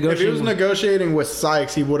 Right. You're negotiating if he was negotiating with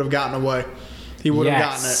Sykes, he would have gotten away. He would have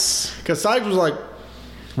gotten it. Because Sykes was like,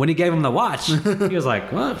 when he gave him the watch, he was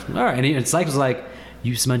like, "What? All right." And Sykes was like,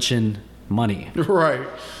 "You just mentioned money." right.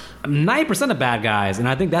 90% of bad guys, and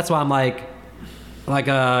I think that's why I'm like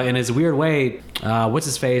in his weird way, what's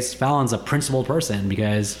his face? Fallon's a principled person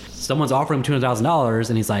because someone's offering him $200,000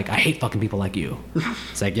 and he's like, I hate fucking people like you.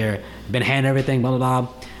 It's like you've been handing everything, blah blah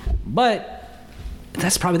blah. But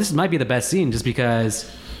this might be the best scene just because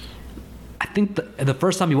I think the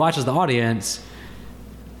first time he watches the audience,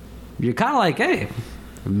 you're kind of like, hey,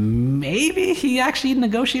 maybe he actually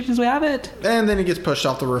negotiated his way out of it. And then he gets pushed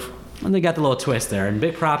off the roof. And they got the little twist there. And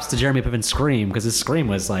big props to Jeremy Piven's scream because his scream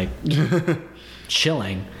was like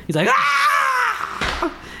chilling. He's like,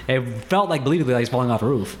 ah! It felt like believably like he's falling off a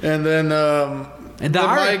roof. And then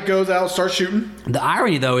Mike goes out, starts shooting. The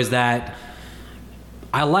irony though is that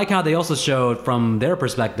I like how they also showed from their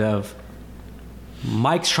perspective,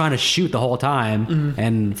 Mike's trying to shoot the whole time,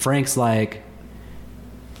 and Frank's like,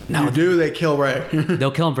 no, they kill Ray.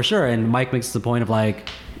 They'll kill him for sure. And Mike makes the point of like,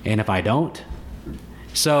 and if I don't?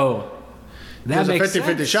 So that makes a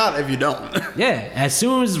 50-50 shot if you don't. Yeah, as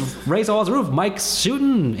soon as Ray's on the roof, Mike's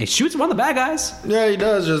shooting. He shoots one of the bad guys. Yeah, he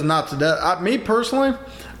does, just not to death. Me personally,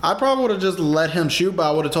 I probably would have just let him shoot,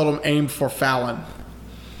 but I would have told him aim for Fallon.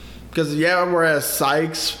 Because whereas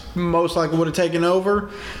Sykes most likely would have taken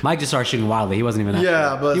over. Mike just started shooting wildly. He wasn't even.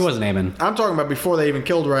 But he wasn't aiming. I'm talking about before they even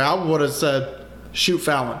killed Ray. I would have said shoot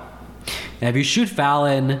Fallon. And if you shoot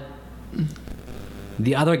Fallon,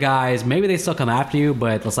 the other guys, maybe they still come after you,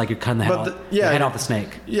 but it's like you're cutting the head off the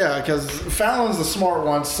snake. Yeah, because Fallon's the smart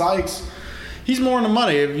one. Sykes, he's more in the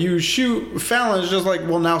money. If you shoot Fallon, it's just like,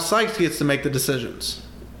 well, now Sykes gets to make the decisions.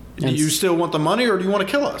 Do you still want the money, or do you want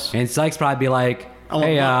to kill us? And Sykes probably be like,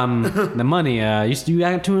 hey, the money, you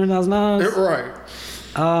got $200,000?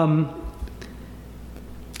 Right.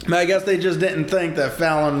 But I guess they just didn't think that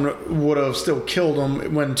Fallon would have still killed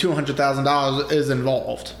him when $200,000 is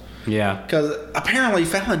involved. Yeah. Because apparently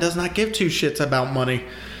Fallon does not give two shits about money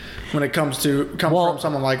when it comes from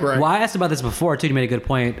someone like Ray. Well, I asked about this before, too. You made a good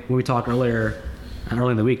point when we talked early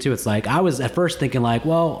in the week, too. It's like, I was at first thinking, like,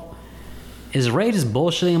 well, is Ray just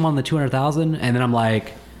bullshitting him on the $200,000? And then I'm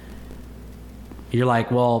like, you're like,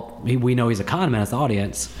 well, we know he's a con man as the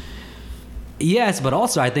audience. Yes, but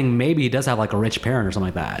also I think maybe he does have like a rich parent or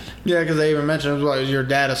something like that. Yeah, because they even mentioned like, your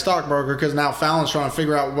dad a stockbroker, because now Fallon's trying to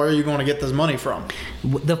figure out where you're going to get this money from.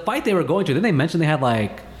 The fight they were going to, didn't they mention they had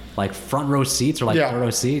like front row seats or third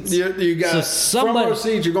row seats? You got front row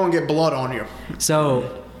seats, you're going to get blood on you.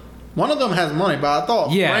 So one of them has money, but I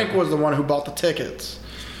thought Frank was the one who bought the tickets.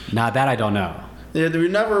 Nah, that I don't know. Yeah, we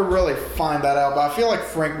never really find that out, but I feel like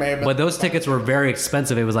Frank may have been. But those tickets were very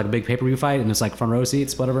expensive. It was like a big pay-per-view fight, and it's like front row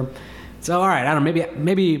seats, whatever. So, all right, I don't know,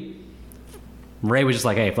 maybe Ray was just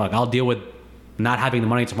like, hey, fuck, I'll deal with not having the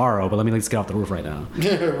money tomorrow, but let me at least get off the roof right now.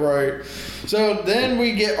 Right. So then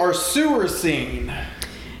we get our sewer scene.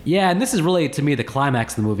 Yeah, and this is really, to me, the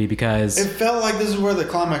climax of the movie because... It felt like this is where the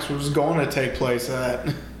climax was going to take place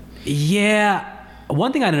at. Yeah.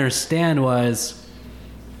 One thing I didn't understand was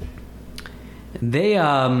they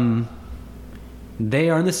are in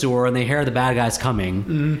the sewer and they hear the bad guys coming.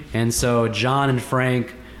 Mm-hmm. And so John and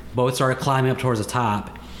Frank both started climbing up towards the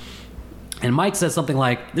top. And Mike says something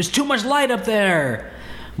like, there's too much light up there.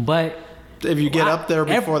 But if you get up there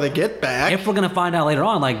before they get back. If we're going to find out later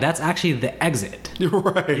on, like that's actually the exit.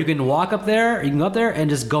 Right. You can walk up there, you can go up there and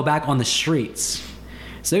just go back on the streets.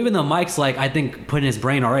 So even though Mike's like, I think put in his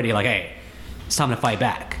brain already, like, hey, it's time to fight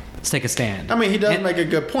back. Let's take a stand. I mean, he does make a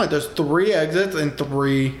good point. There's 3 exits and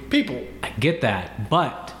 3 people. I get that,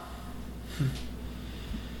 but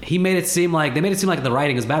they made it seem like the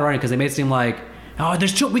writing is bad writing because they made it seem like, oh,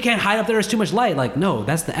 we can't hide up there. There's too much light. Like, no,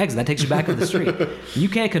 that's the exit. That takes you back to the street. You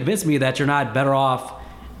can't convince me that you're not better off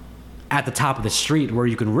at the top of the street where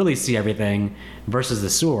you can really see everything versus the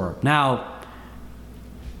sewer. Now,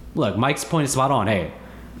 look, Mike's point is spot on. Hey,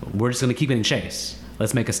 we're just going to keep getting chased.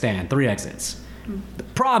 Let's make a stand. 3 exits. The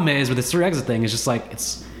problem is with this 3 exit thing, it's just like,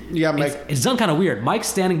 it's done kind of weird. Mike's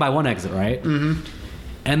standing by one exit, right? Mm-hmm.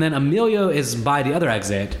 And then Emilio is by the other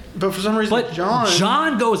exit. But for some reason,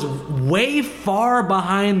 John goes way far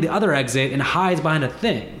behind the other exit and hides behind a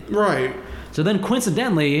thing. Right. So then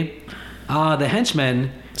coincidentally, the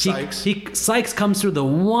henchman, Sykes comes through the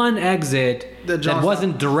one exit that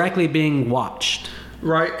wasn't directly being watched.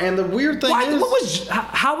 Right, and the weird thing is...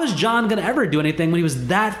 How was John going to ever do anything when he was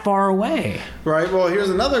that far away? Right, well, here's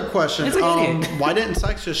another question. Why didn't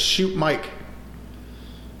Sykes just shoot Mike?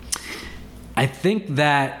 I think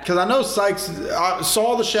that Because I know Sykes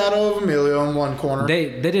saw the shadow of Emilio in one corner.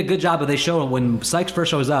 they did a good job, but they showed when Sykes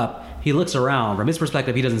first shows up, he looks around. From his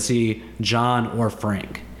perspective, he doesn't see John or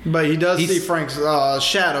Frank. But he does see Frank's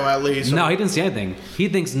shadow at least. No, he didn't see anything. He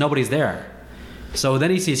thinks nobody's there. So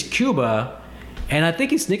then he sees Cuba, and I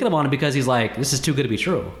think he's sneaking up on him because he's like, this is too good to be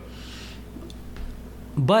true.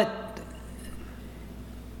 But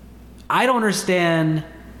I don't understand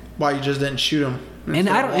Why you just didn't shoot him? And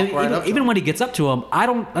I don't even when he gets up to him, I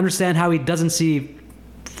don't understand how he doesn't see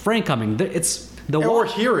Frank coming. It's the or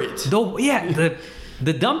hear it.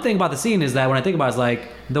 The dumb thing about the scene is that when I think about it, it's like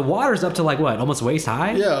the water's up to like what, almost waist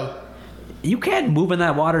high. Yeah. You can't move in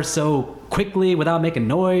that water so quickly without making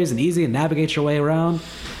noise and easy and navigate your way around.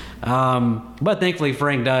 But thankfully,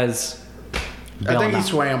 Frank does. I think he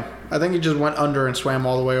swam. I think he just went under and swam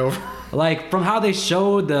all the way over. Like from how they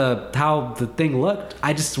showed how the thing looked,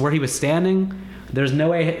 where he was standing. There's no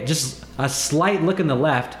way, just a slight look in the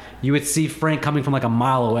left, you would see Frank coming from like a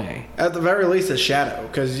mile away. At the very least, a shadow,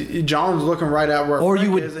 because John's looking right at where Frank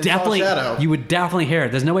you would is and definitely, saw a shadow. you would definitely hear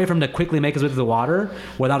it. There's no way for him to quickly make his way through the water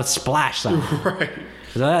without a splash sound.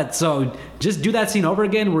 Right. So just do that scene over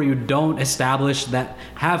again where you don't establish that,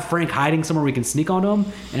 have Frank hiding somewhere we can sneak on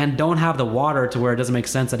him, and don't have the water to where it doesn't make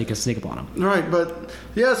sense that he can sneak up on him. Right, but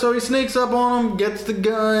yeah, so he sneaks up on him, gets the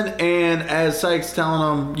gun, and as Sykes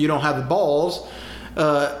telling him, you don't have the balls,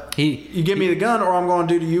 you give me the gun or I'm going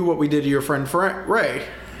to do to you what we did to your friend Ray.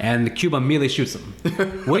 And Cuba immediately shoots him,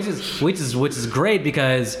 which is great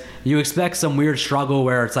because you expect some weird struggle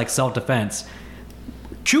where it's like self-defense.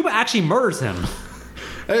 Cuba actually murders him.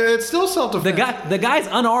 It's still self-defense. The guy's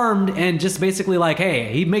unarmed and just basically like,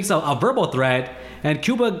 hey, he makes a verbal threat, and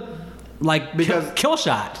Cuba like kill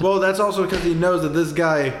shot. Well, that's also because he knows that this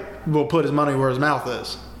guy will put his money where his mouth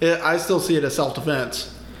is. I still see it as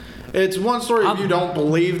self-defense. It's one story if you don't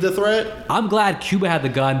believe the threat. I'm glad Cuba had the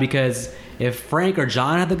gun because if Frank or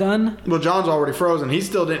John had the gun... Well, John's already frozen. He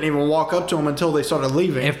still didn't even walk up to him until they started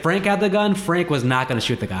leaving. If Frank had the gun, Frank was not going to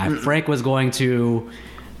shoot the guy. Frank was going to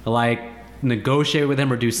like negotiate with him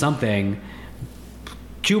or do something.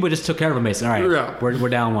 Cuba just took care of him, Mason. All right, yeah. we're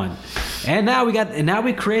down one. And now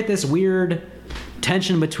we create this weird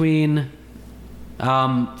tension between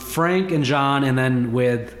Frank and John, and then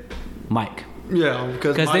with Mike. Yeah,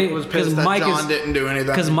 because Mike was pissed that John didn't do anything.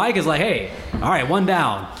 Because Mike is like, hey, all right, one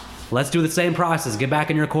down. Let's do the same process. Get back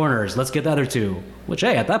in your corners. Let's get the other two. Which,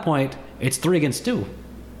 hey, at that point, it's 3 against 2.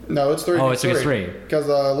 No, it's 3 against 3. It's 3. Because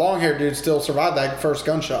the long-haired dude still survived that first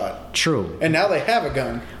gunshot. True. And now they have a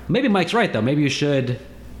gun. Maybe Mike's right, though. Maybe you should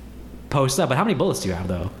post up. But how many bullets do you have,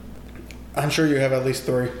 though? I'm sure you have at least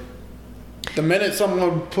 3. The minute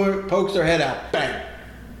someone pokes their head out, bang.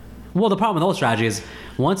 Well, the problem with the whole strategy is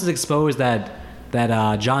once it's exposed that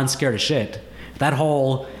John's scared of shit, that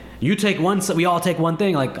whole you take one, we all take one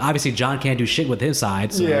thing. Like obviously John can't do shit with his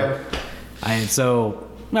side. So, yeah. And so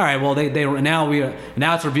all right, well now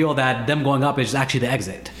it's revealed that them going up is actually the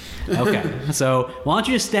exit. Okay, so why don't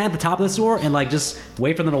you just stand at the top of the store and like just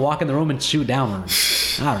wait for them to walk in the room and shoot downward?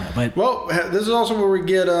 I don't know, but well, this is also where we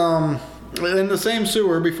get in the same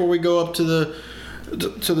sewer before we go up to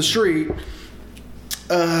the street.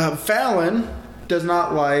 Fallon does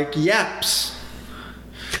not like yaps.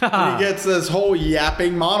 He gets this whole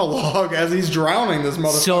yapping monologue as he's drowning this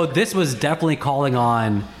motherfucker. So this was definitely calling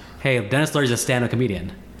on, hey, Dennis Leary's a stand-up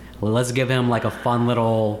comedian. Well, let's give him like a fun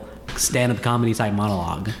little stand-up comedy type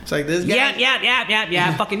monologue. It's like this guy.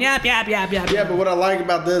 Yap, fucking yap. Yeah, but what I like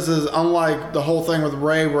about this is unlike the whole thing with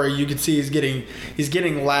Ray where you can see he's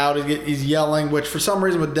getting loud, he's yelling, which for some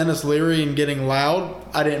reason with Dennis Leary and getting loud,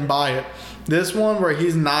 I didn't buy it. This one where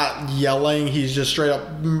he's not yelling, he's just straight up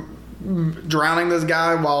drowning this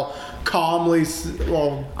guy while calmly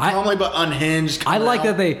but unhinged. I like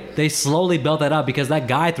that they slowly built that up because that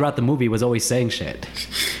guy throughout the movie was always saying shit.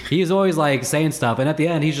 He was always like saying stuff, and at the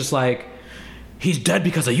end he's just like, he's dead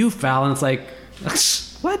because of you, Fallon. It's like,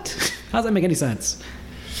 what? How does that make any sense?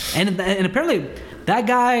 And apparently that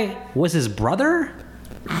guy was his brother.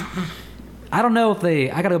 I don't know if I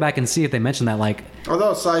gotta go back and see if they mentioned that. Like, I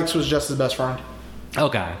thought Sykes was just his best friend.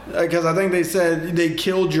 Okay. Because I think they said they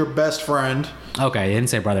killed your best friend. Okay, they didn't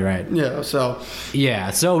say brother, right? Yeah. So.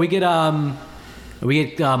 Yeah. So we get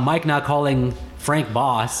Mike now calling Frank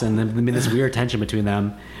boss, and then this weird tension between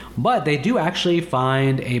them. But they do actually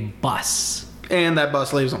find a bus, and that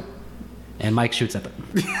bus leaves them. And Mike shoots at them.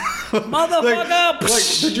 Motherfucker!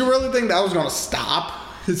 Like, did you really think that was gonna stop?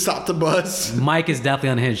 Stop the bus? Mike is definitely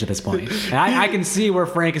unhinged at this point. And I can see where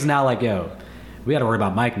Frank is now like, yo, we got to worry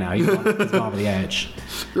about Mike now. He's gone over the edge.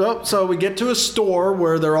 Well, so we get to a store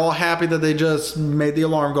where they're all happy that they just made the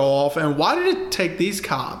alarm go off. And why did it take these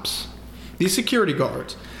cops these security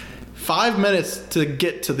guards, 5 minutes to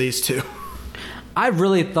get to these two. I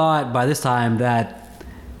really thought by this time that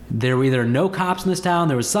there were either no cops in this town,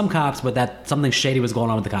 there was some cops, but that something shady was going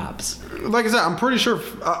on with the cops. Like I said, I'm pretty sure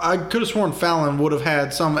I could have sworn Fallon would have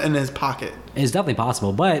had some in his pocket. It's definitely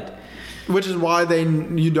possible, but which is why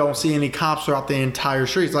you don't see any cops throughout the entire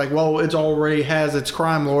street. It's like, well, it already has its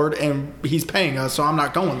crime lord, and he's paying us, so I'm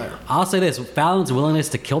not going there. I'll say this: Fallon's willingness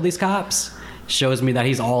to kill these cops shows me that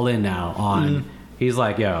he's all in now. He's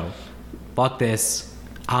like, yo, fuck this.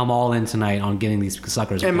 I'm all in tonight on getting these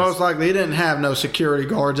suckers. And most likely, he didn't have no security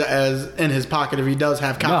guards as in his pocket if he does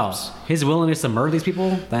have cops. No, his willingness to murder these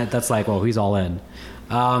people, that's like, well, he's all in.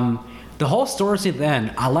 The whole story scene at the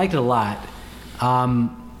end, I liked it a lot. I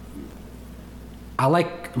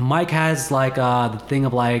like Mike has like the thing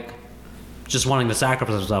of like just wanting to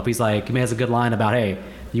sacrifice himself. He's like, he has a good line about, hey,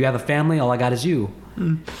 you have a family, all I got is you.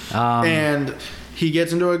 And he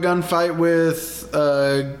gets into a gunfight with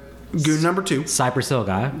goon number 2, Cypress Hill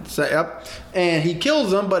guy. So, yep, and he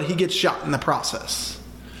kills him, but he gets shot in the process.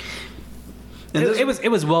 And It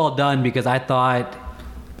was well done because I thought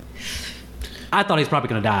he's probably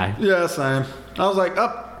gonna die. Yeah, same. I was like,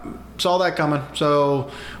 saw that coming. So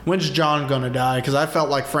when's John gonna die? Because I felt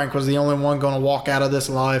like Frank was the only one gonna walk out of this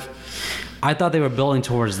alive. I thought they were building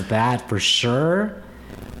towards that for sure,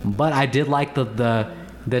 but I did like the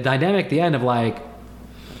dynamic at the end of like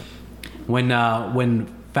when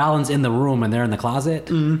Fallon's in the room and they're in the closet.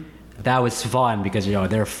 That was fun because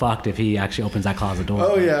they're fucked if he actually opens that closet door.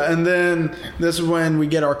 Oh yeah, and then this is when we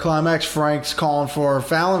get our climax. Frank's calling for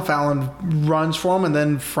Fallon. Fallon runs for him, and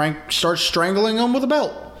then Frank starts strangling him with a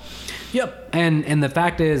belt. Yep. And the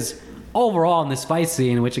fact is, overall in this fight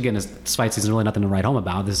scene, which again, this fight scene is really nothing to write home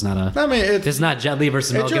about. This is not this is not Jet Li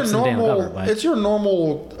versus Mel Gibson. It's your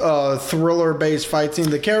normal thriller-based fight scene.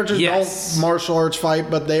 The characters don't martial arts fight,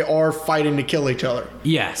 but they are fighting to kill each other.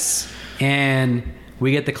 Yes, and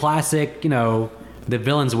we get the classic, the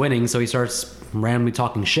villain's winning, so he starts randomly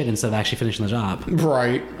talking shit instead of actually finishing the job.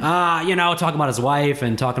 Right. Talking about his wife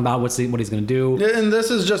and talking about what he's going to do. And this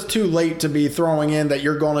is just too late to be throwing in that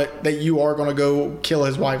you are gonna go kill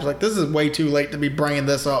his wife. Like, this is way too late to be bringing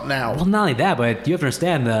this up now. Well, not only that, but you have to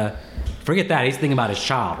understand forget that, he's thinking about his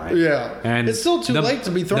child, right? Yeah. And it's still too late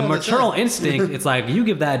to be throwing the maternal instinct. It's like you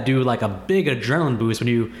give that dude like a big adrenaline boost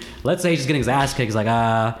when let's say he's just getting his ass kicked. He's like,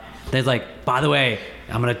 then he's like, by the way,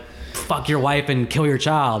 I'm gonna fuck your wife and kill your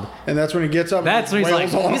child. And that's when he gets up. That's when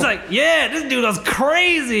he's like, yeah, this dude was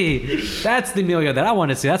crazy. That's the Emilio that I want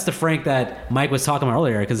to see. That's the Frank that Mike was talking about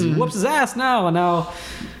earlier, because he whoops his ass now, and now,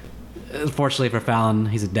 unfortunately for Fallon,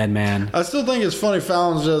 he's a dead man. I still think it's funny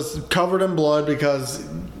Fallon's just covered in blood because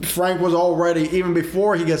Frank was already, even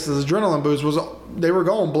before he gets this adrenaline boost, they were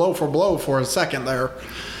going blow for blow for a second there.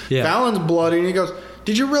 Yeah. Fallon's bloody, and he goes,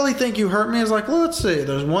 did you really think you hurt me? I was like, well, let's see.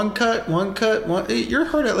 There's one cut. You're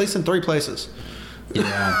hurt at least in 3 places.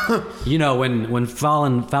 Yeah. When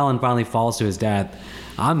Fallon finally falls to his death,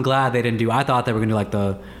 I'm glad they didn't do. I thought they were gonna do like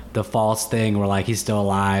the false thing where like he's still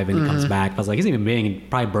alive and he comes back. I was like, he's even being, he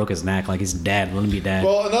probably broke his neck. Like, he's dead. Let him be dead.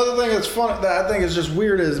 Well, another thing that's funny that I think is just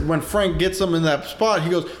weird is when Frank gets him in that spot, he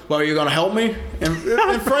goes, well, are you gonna help me? And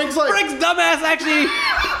Frank's like, Frank's dumbass actually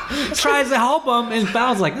tries to help him, and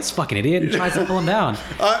Fallon's like, this fucking idiot, and tries to pull him down.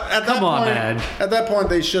 Come on, man. At that point,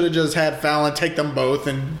 they should have just had Fallon take them both,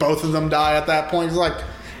 and both of them die at that point. It's like,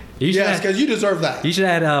 yes, because you deserve that. You should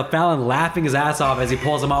have had Fallon laughing his ass off as he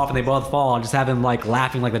pulls him off and they both fall, and just have him like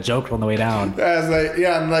laughing like the Joker on the way down.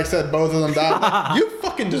 And like I said, both of them die. Like, you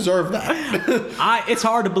fucking deserve that. It's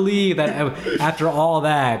hard to believe that after all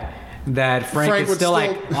that Frank is still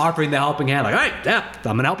like offering the helping hand, like, all right, yeah,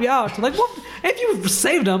 I'm gonna help you out. So like, what if you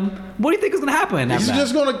saved him? What do you think is gonna happen?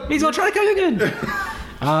 He's gonna try to kill you again.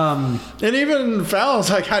 And even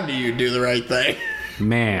Fallon's like, how do you do the right thing?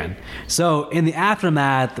 Man. So in the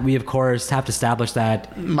aftermath, we of course have to establish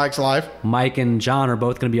that Mike's alive. Mike and John are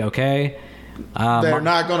both going to be okay. They're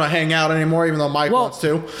not going to hang out anymore, even though Mike wants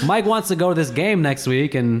to. Mike wants to go to this game next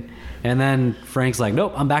week, and then Frank's like,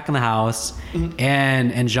 nope, I'm back in the house.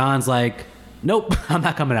 And John's like, nope, I'm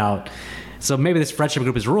not coming out. So maybe this friendship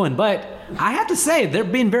group is ruined. But I have to say, they're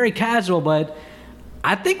being very casual. But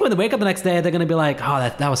I think when they wake up the next day, they're going to be like, oh,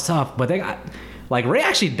 that was tough. But Ray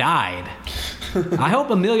actually died. I hope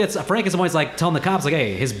Frank is always like telling the cops like,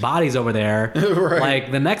 hey, his body's over there. Right.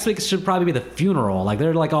 Like, the next week should probably be the funeral. Like,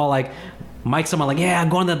 they're like all like, Mike's someone like, yeah, I'm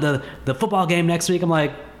going to the football game next week. I'm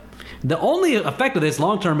like, the only effect of this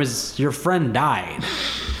long term is your friend died.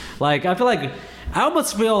 Like, I feel like I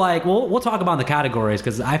almost feel like we'll talk about the categories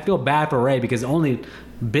because I feel bad for Ray because only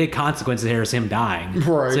big consequences here is him dying.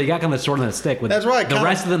 Right. So you got kind of the short end of the stick with That's why the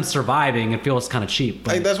rest of them surviving. It feels kind of cheap.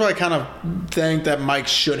 But, that's why I kind of think that Mike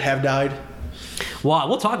should have died. well,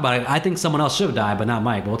 we'll talk about it. I think someone else should have died, but not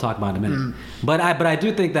Mike. But we'll talk about it in a minute. But I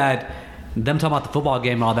do think that them talking about the football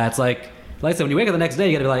game and all that, it's like I said, when you wake up the next day,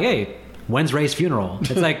 you got to be like, hey, when's Ray's funeral?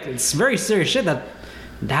 It's like it's very serious shit that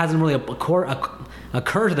hasn't really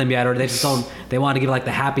occurred to them yet, or they just don't. They want to give like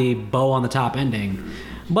the happy bow on the top ending.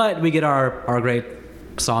 But we get our great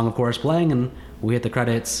song, of course, playing, and we hit the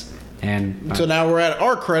credits. And So now we're at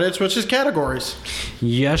our credits, which is categories.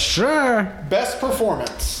 yes, sure. Best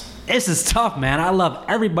performance. This is tough, man. I love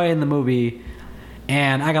everybody in the movie,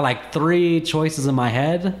 and I got like 3 choices in my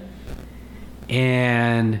head.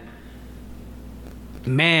 And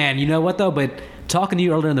man, you know what though? But talking to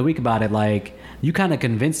you earlier in the week about it, like you kind of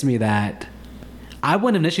convinced me that I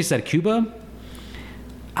wouldn't initially said Cuba.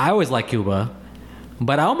 I always like Cuba,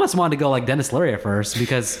 but I almost wanted to go like Dennis Leary at first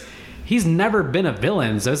because he's never been a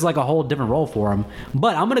villain, so it's like a whole different role for him.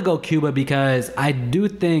 But I'm gonna go Cuba because I do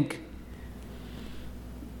think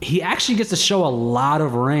he actually gets to show a lot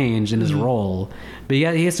of range in his role. But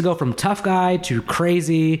yeah, he has to go from tough guy to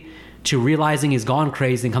crazy to realizing he's gone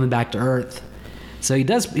crazy and coming back to Earth. So he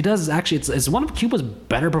does actually, it's one of Cuba's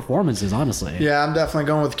better performances, honestly. Yeah, I'm definitely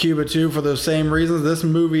going with Cuba too for those same reasons. This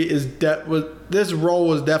movie this role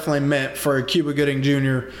was definitely meant for Cuba Gooding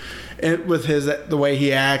Jr. With the way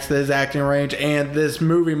he acts, his acting range, and this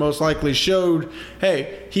movie most likely showed,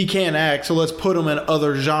 hey, he can't act, so let's put him in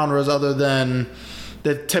other genres other than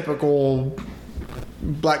the typical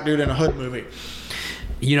black dude in a hood movie.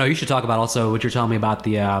 You know, you should talk about also what you're telling me about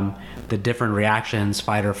the different reactions,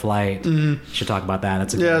 fight or flight. You should talk about that.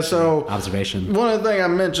 That's a good observation. One of the things I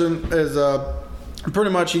mentioned is pretty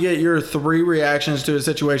much you get your 3 reactions to a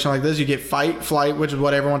situation like this. You get fight, flight, which is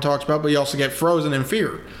what everyone talks about, but you also get frozen and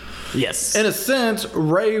fear. Yes. In a sense,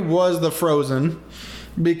 Ray was the frozen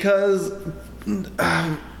because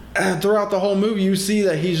throughout the whole movie you see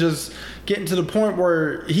that he's just getting to the point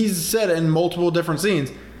where he's said in multiple different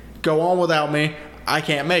scenes, go on without me, I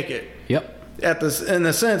can't make it. Yep. In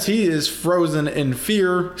a sense, he is frozen in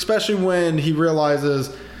fear, especially when he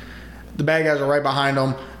realizes the bad guys are right behind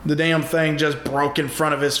him. The damn thing just broke in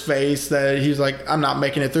front of his face. That he's like, I'm not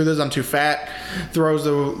making it through this. I'm too fat. Throws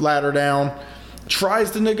the ladder down.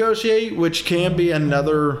 Tries to negotiate, which can be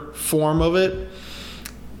another form of it.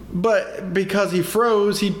 But because he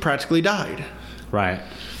froze, he practically died. Right.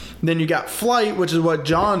 Then you got flight, which is what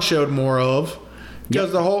John showed more of.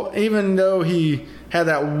 Because even though he had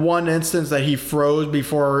that one instance that he froze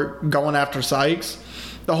before going after Sykes,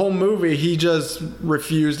 the whole movie he just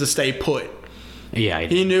refused to stay put. Yeah,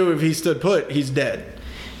 he knew if he stood put, he's dead.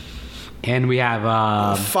 And we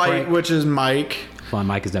have fight, Frank, which is Mike. Well,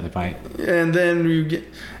 Mike is definitely fight. And then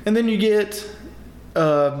you get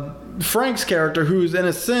Frank's character, who's in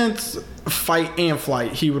a sense fight and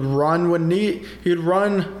flight. He would run when need. He would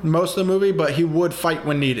run most of the movie, but he would fight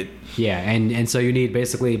when needed. Yeah, and so you need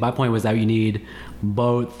basically. My point was that you need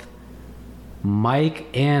both Mike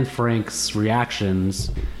and Frank's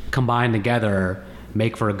reactions combined together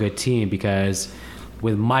make for a good team, because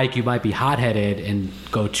with Mike you might be hot-headed and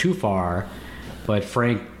go too far, but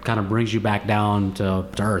Frank kind of brings you back down to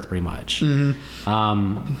earth pretty much.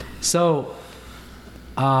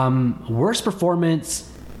 Worst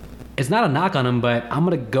performance, it's not a knock on him, but I'm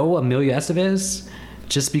gonna go Emilio Estevez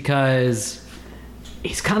just because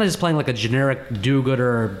he's kind of just playing like a generic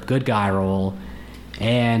do-gooder good guy role,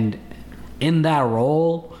 and in that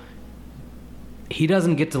role he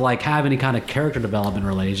doesn't get to like have any kind of character development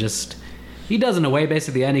really. He does in a way.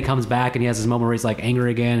 Basically, at the end he comes back and he has his moment where he's like angry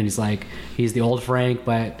again and he's the old Frank,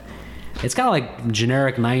 but it's kind of like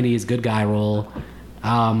generic 90s good guy role.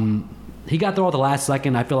 He got through at the last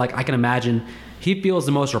second. I feel like I can imagine he feels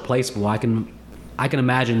the most replaceable. I can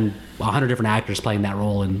imagine 100 different actors playing that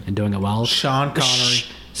role and doing it well. Sean Connery.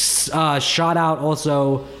 Shout out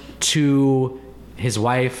also to his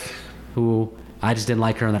wife, who I just didn't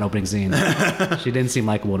like her in that opening scene. She didn't seem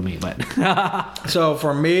likable to me, but So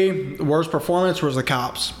for me, the worst performance was the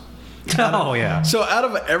cops. oh yeah. So out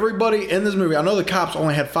of everybody in this movie, I know the cops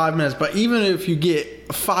only had 5 minutes, but even if you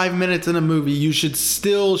get 5 minutes in a movie, you should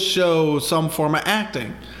still show some form of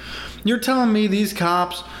acting. You're telling me these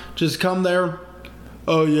cops just come there,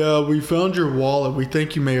 oh yeah, we found your wallet, we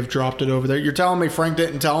think you may have dropped it over there. You're telling me Frank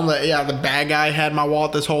didn't tell him that, yeah, the bad guy had my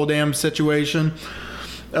wallet this whole damn situation?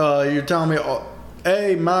 You're telling me,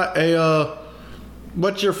 hey,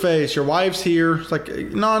 what's your face? Your wife's here. It's like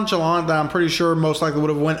nonchalant that I'm pretty sure most likely would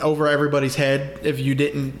have went over everybody's head if you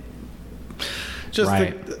didn't Just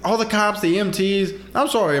Right. all the cops, the EMTs. I'm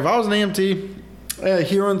sorry, if I was an EMT,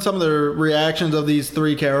 hearing some of the reactions of these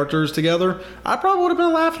three characters together, I probably would have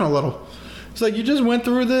been laughing a little. It's like you just went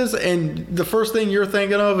through this, and the first thing you're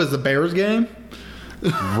thinking of is the Bears game.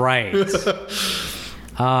 Right.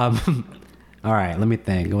 All right, let me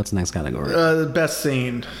think. What's the next category? The best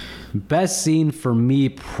scene. Best scene for me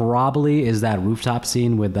probably is that rooftop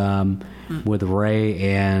scene with Ray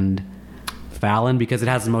and Fallon, because it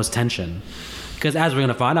has the most tension. Because as we're going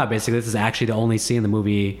to find out, basically, this is actually the only scene in the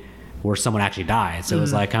movie where someone actually died. So it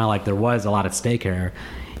was like kind of like there was a lot at stake here.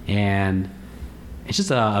 And it's just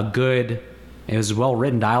a good, it was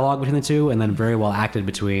well-written dialogue between the two, and then very well acted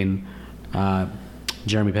between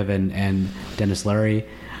Jeremy Piven and Dennis Leary.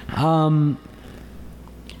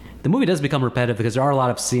 The movie does become repetitive because there are a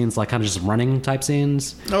lot of scenes like kind of just running type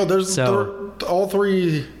scenes. Oh, there's all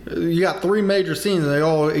three. You got three major scenes, and they're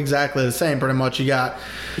all exactly the same, pretty much. You got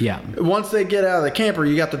once they get out of the camper,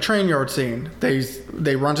 you got the train yard scene.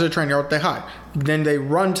 They run to the train yard, they hide. Then they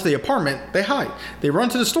run to the apartment, they hide. They run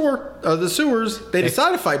to the store, the sewers. They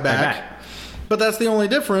decide to fight back, but that's the only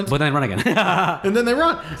difference. But then run again, and then they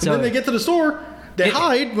run. And then they get to the store. They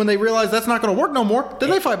hide when they realize that's not going to work no more.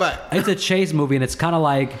 Then they fight back. It's a chase movie, and it's kind of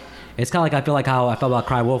like I feel like how I felt about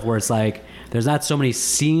Cry Wolf, where it's like there's not so many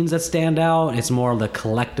scenes that stand out. It's more the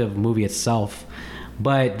collective movie itself.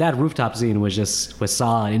 But that rooftop scene was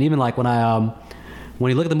solid, and even like when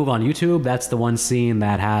you look at the movie on YouTube, that's the one scene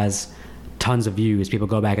that has tons of views. People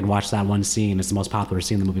go back and watch that one scene. It's the most popular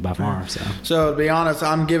scene in the movie by far. So to be honest,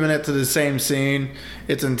 I'm giving it to the same scene.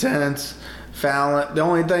 It's intense. Fallon. The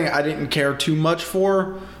only thing I didn't care too much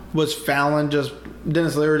for was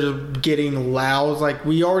Dennis Leary just getting loud. It's like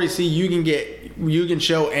we already see you can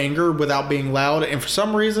show anger without being loud, and for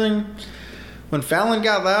some reason, when Fallon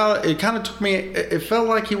got loud, it kind of took me. It felt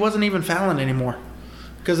like he wasn't even Fallon anymore,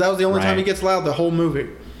 because that was the only time he gets loud the whole movie.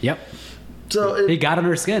 Yep. So he got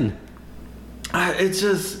under his skin. It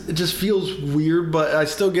just feels weird, but I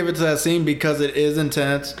still give it to that scene because it is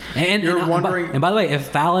intense. And you're wondering. And by the way, if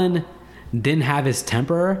Fallon didn't have his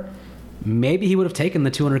temper, maybe he would have taken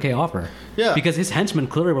the $200K offer. Yeah. Because his henchmen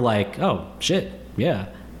clearly were like, oh, shit, yeah.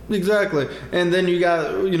 Exactly. And then you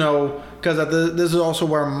got, because this is also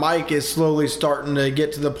where Mike is slowly starting to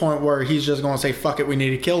get to the point where he's just going to say, fuck it, we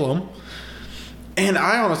need to kill him. And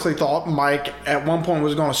I honestly thought Mike at one point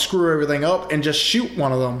was going to screw everything up and just shoot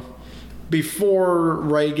one of them before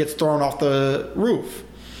Ray gets thrown off the roof.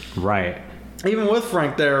 Right. Even with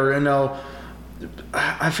Frank there,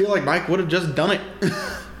 I feel like Mike would have just done it.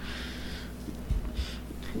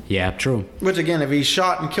 Yeah, true. Which, again, if he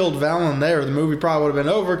shot and killed Fallon there, the movie probably would have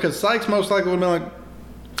been over, because Sykes most likely would have been like,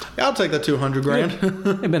 yeah, I'll take the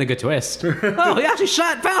 $200,000. It'd been a good twist. Oh, he actually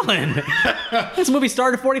shot Fallon. This movie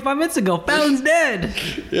started 45 minutes ago. Fallon's dead.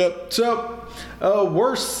 Yep. So,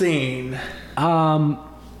 worst scene.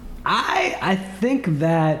 I think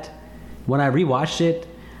that when I rewatched it,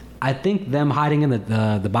 I think them hiding in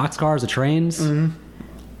the boxcars, the trains,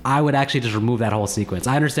 I would actually just remove that whole sequence.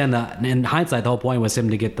 I understand that in hindsight, the whole point was him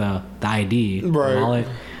to get the ID, right? Wallet,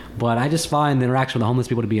 but I just find the interaction with the homeless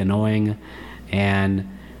people to be annoying,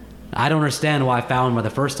 and I don't understand why Fallon, for the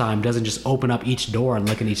first time, doesn't just open up each door and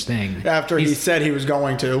look at each thing. After he said he was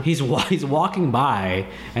going to. He's walking by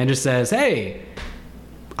and just says, hey,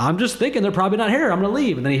 I'm just thinking they're probably not here. I'm going to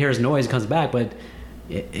leave. And then he hears noise and comes back. But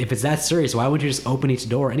if it's that serious, why wouldn't you just open each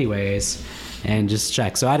door anyways and just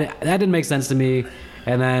check? So that didn't make sense to me.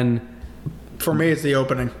 And then... For me, it's the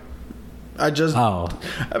opening. I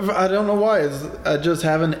don't know why. I just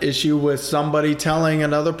have an issue with somebody telling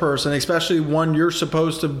another person, especially one you're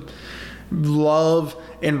supposed to love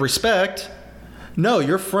and respect, no,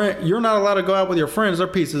 your friend, you're not allowed to go out with your friends. They're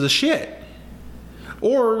pieces of shit.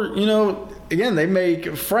 Or, again, they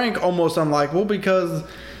make Frank almost unlikable because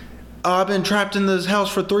I've been trapped in this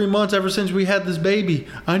house for 3 months ever since we had this baby.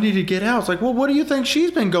 I need to get out. It's like, well, what do you think she's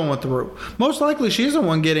been going through? Most likely she's the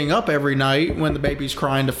one getting up every night when the baby's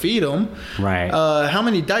crying to feed him. Right. How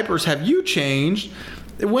many diapers have you changed?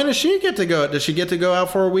 When does she get to go? Does she get to go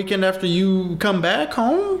out for a weekend after you come back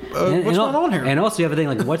home? What's going on here? And also you have to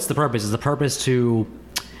think, what's the purpose? Is the purpose to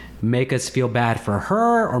make us feel bad for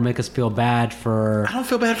her or make us feel bad for I don't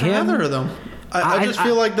feel bad for him? Either of them. I just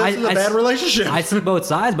feel like this is a bad relationship. I see both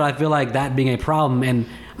sides, but I feel like that being a problem, and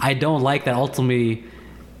I don't like that ultimately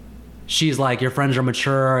she's like, your friends are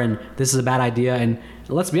mature and this is a bad idea. And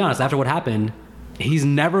let's be honest, after what happened, he's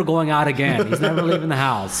never going out again. He's never leaving the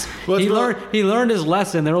house. He learned his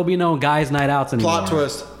lesson. There will be no guys' night outs anymore. Plot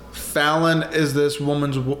twist. Fallon is this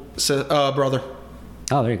woman's brother.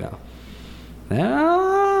 Oh, there you go. The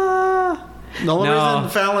only reason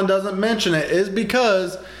Fallon doesn't mention it is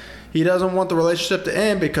because He doesn't want the relationship to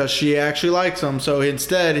end because she actually likes him. So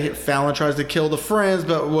instead, Fallon tries to kill the friends,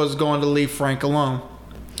 but was going to leave Frank alone.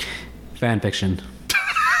 Fan fiction.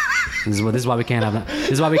 This is why we can't have.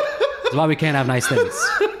 This is why we can't have nice things.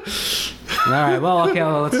 All right. Well, okay.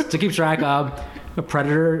 Well, to keep track of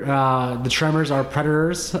Predator, the Tremors are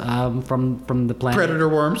predators from the planet. Predator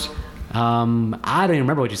worms. I don't even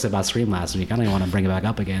remember what you said about Scream last week. I don't even want to bring it back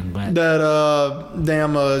up again. But that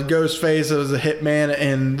Ghostface was a hitman,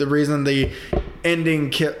 and the reason the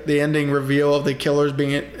ending reveal of the killers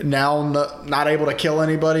being now not able to kill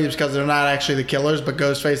anybody is because they're not actually the killers, but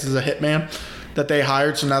Ghostface is a hitman that they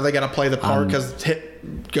hired. So now they got to play the part because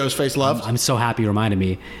Ghostface left. I'm so happy you reminded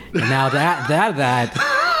me. And now that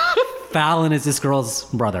Fallon is this girl's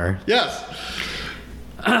brother. Yes.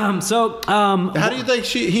 How do you think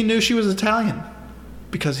he knew she was Italian?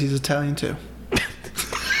 Because he's Italian too.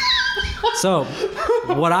 So,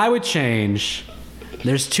 what I would change,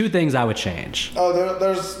 there's two things I would change. Oh,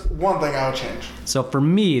 there's one thing I would change. So for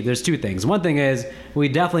me, there's two things. One thing is we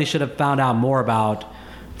definitely should have found out more about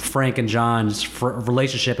Frank and John's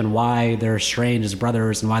relationship and why they're estranged as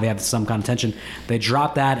brothers and why they have some kind of tension. They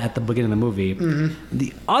dropped that at the beginning of the movie. Mm-hmm.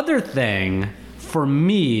 The other thing for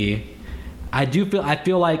me, I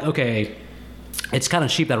feel like, okay, it's kind of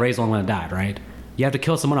cheap that Ray's the only one that died, right? You have to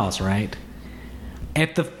kill someone else, right?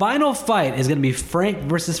 If the final fight is going to be Frank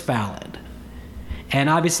versus Fallon, and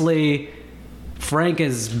obviously Frank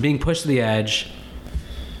is being pushed to the edge,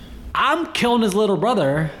 I'm killing his little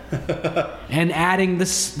brother and adding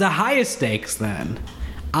the highest stakes then.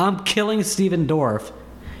 I'm killing Steven Dorff.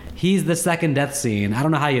 He's the second death scene. I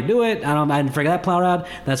don't know how you do it. I didn't figure that plan out.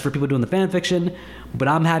 That's for people doing the fan fiction. But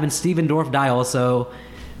I'm having Steven Dorff die also.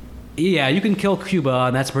 Yeah, you can kill Cuba,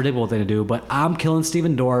 and that's a predictable thing to do. But I'm killing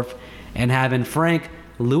Steven Dorff and having Frank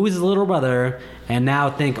lose his little brother and now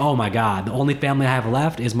think, oh my God, the only family I have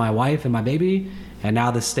left is my wife and my baby. And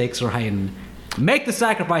now the stakes are heightened. Make the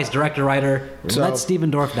sacrifice, director, writer. Let Steven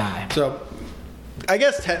Dorff die. So, I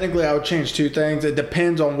guess technically I would change two things. It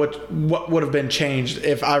depends on what would have been changed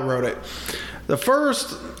if I wrote it. The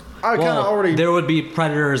first, I kind of already... There would be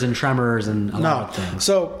predators and tremors and a lot of things.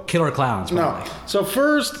 So, killer clowns, probably. No. So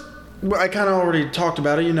first, I kind of already talked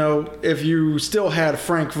about it. You know, if you still had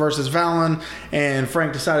Frank versus Fallon and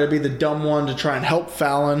Frank decided to be the dumb one to try and help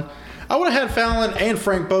Fallon, I would have had Fallon and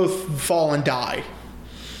Frank both fall and die.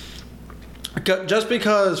 Just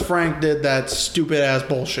because Frank did that stupid-ass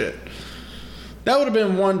bullshit. That would have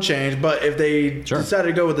been one change, but if they decided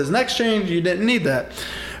to go with this next change, you didn't need that.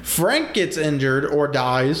 Frank gets injured or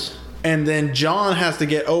dies, and then John has to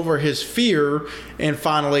get over his fear and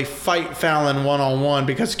finally fight Fallon one-on-one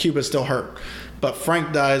because Cuba's still hurt. But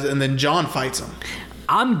Frank dies, and then John fights him.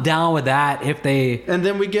 I'm down with that if they... And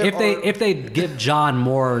then we get... If they give John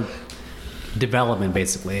more development,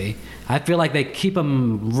 basically. I feel like they keep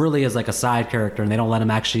him really as like a side character, and they don't let him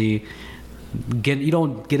actually... You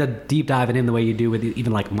don't get a deep dive in him the way you do with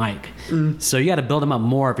even like Mike. So you got to build him up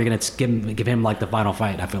more if you're gonna give him like the final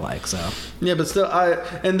fight. I feel like so. Yeah, but still,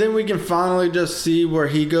 and then we can finally just see where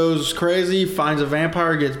he goes crazy, finds a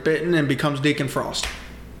vampire, gets bitten, and becomes Deacon Frost.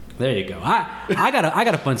 There you go. I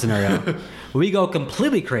got a fun scenario. We go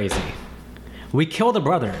completely crazy. We kill the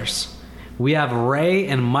brothers. We have Ray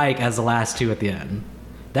and Mike as the last two at the end.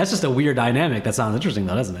 That's just a weird dynamic. That sounds interesting,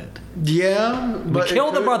 though, doesn't it? Yeah, but we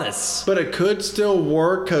kill the brothers. But it could still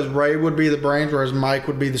work because Ray would be the brains, whereas Mike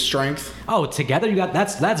would be the strength. Oh, together you got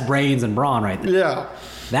that's brains and brawn right there. Yeah,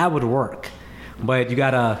 that would work. But you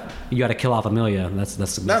gotta kill off Amelia.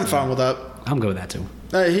 That's I'm fine with that. I'm good with that too.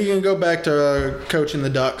 He can go back to coaching the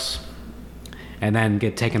Ducks, and then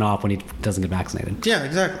get taken off when he doesn't get vaccinated. Yeah,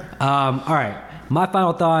 exactly. All right, my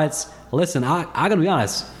final thoughts. Listen, I gotta be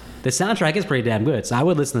honest. The soundtrack is pretty damn good, so I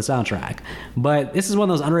would listen to the soundtrack. But this is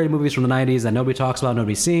one of those underrated movies from the 90s that nobody talks about,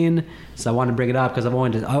 nobody's seen. So I wanted to bring it up because I've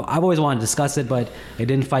always wanted to discuss it, but it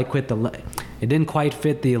didn't quite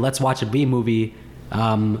fit the Let's Watch a B movie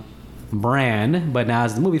brand. But now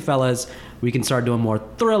as the movie fellas, we can start doing more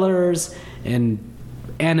thrillers and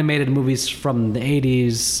animated movies from the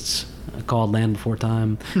 80s called Land Before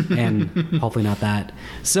Time, and hopefully not that.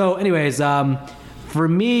 So anyways, for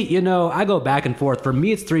me, I go back and forth. For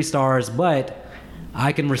me, it's 3 stars, but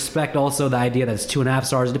I can respect also the idea that it's 2.5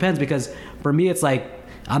 stars. It depends because for me, it's like,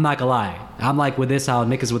 I'm not gonna lie. I'm like with this, how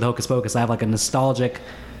Nick is with Hocus Pocus. I have like a nostalgic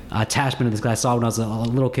attachment to this guy I saw when I was a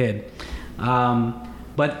little kid.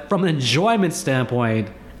 But from an enjoyment standpoint,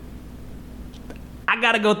 I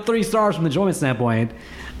gotta go 3 stars from an enjoyment standpoint.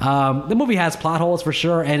 The movie has plot holes for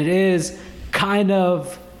sure, and it is kind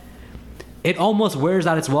of... It almost wears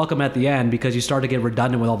out its welcome at the end because you start to get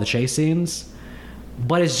redundant with all the chase scenes.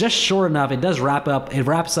 but it's just short enough. It does wrap up. It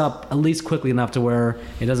wraps up at least quickly enough to where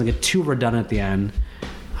it doesn't get too redundant at the end.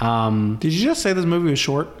 Did you just say this movie was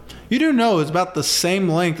short? You do know it's about the same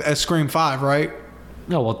length as Scream 5, right?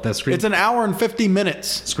 No, well, the Scream. It's an hour and 50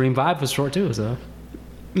 minutes. Scream 5 was short too, so.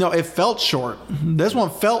 No, it felt short. This one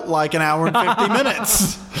felt like an hour and 50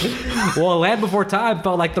 minutes. Well, Land Before Time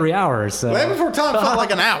felt like 3 hours. So. Land Before Time felt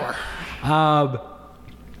like an hour.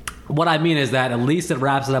 What I mean is that at least it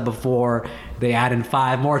wraps it up before they add in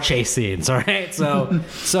 5 more chase scenes. All right, so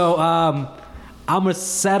I'm gonna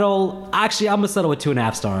settle. Actually, I'm gonna settle with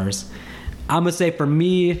 2.5 stars. I'm gonna say for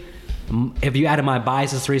me, if you added my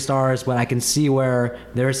bias is 3 stars, but I can see where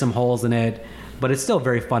there's some holes in it. But it's still a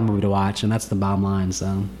very fun movie to watch, and that's the bottom line.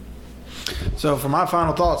 So for my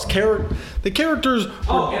final thoughts, the characters.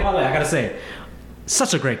 Oh, and by the way, I gotta say,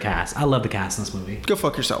 such a great cast. I love the cast in this movie. Go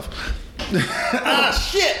fuck yourself. Ah,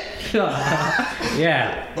 shit.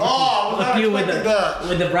 Yeah. Oh, Look you with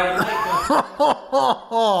the bright light.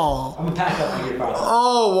 I'm gonna pack up your process.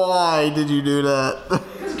 Oh, why did you do that?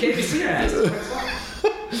 Because you can't be seen your ass.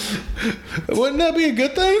 Wouldn't that be a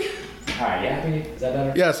good thing? All right, you happy? Is that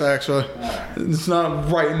better? Yes, actually. Right. It's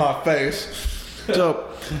not right in my face. So,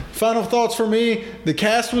 final thoughts for me. The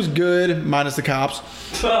cast was good, minus the cops.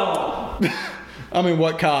 Oh. I mean,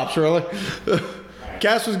 what cops, really?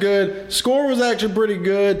 Cast was good. Score was actually pretty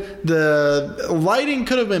good. The lighting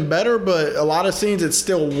could have been better, but a lot of scenes it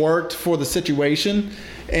still worked for the situation,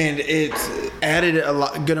 and it added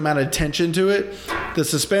good amount of tension to it. The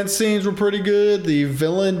suspense scenes were pretty good. The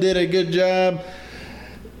villain did a good job.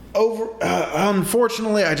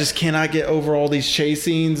 Unfortunately, I just cannot get over all these chase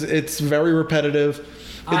scenes. It's very repetitive.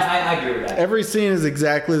 I agree with that. Every scene is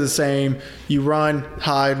exactly the same. You run,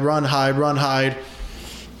 hide, run, hide, run, hide.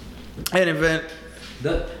 And event.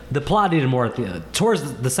 The plot needed more.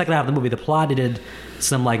 Towards the second half of the movie, the plot needed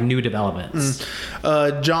some like new developments.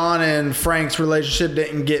 John and Frank's relationship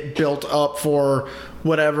didn't get built up for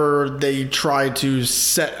whatever they tried to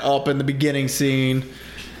set up in the beginning scene.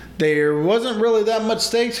 There wasn't really that much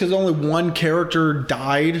stakes because only one character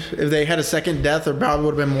died. If they had a second death, there probably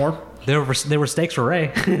would have been more. There were stakes for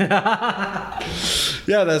Ray. Yeah,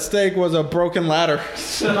 that stake was a broken ladder.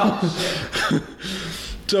 So,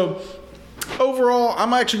 overall,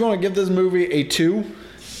 I'm actually going to give this movie a 2.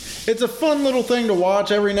 It's a fun little thing to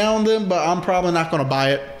watch every now and then, but I'm probably not going to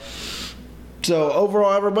buy it. So,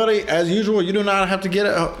 overall, everybody, as usual, you do not have to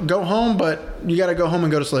go home, but you got to go home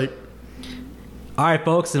and go to sleep. All right,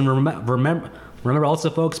 folks, and remember also,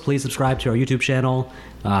 folks, please subscribe to our YouTube channel,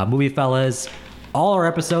 Movie Fellas. All our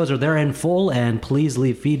episodes are there in full, and please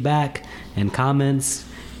leave feedback and comments,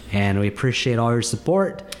 and we appreciate all your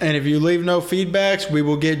support. And if you leave no feedbacks, we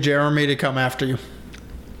will get Jeremy to come after you.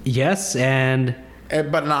 Yes,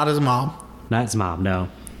 but not his mom. Not his mom, no.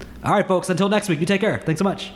 All right, folks, until next week, you take care. Thanks so much.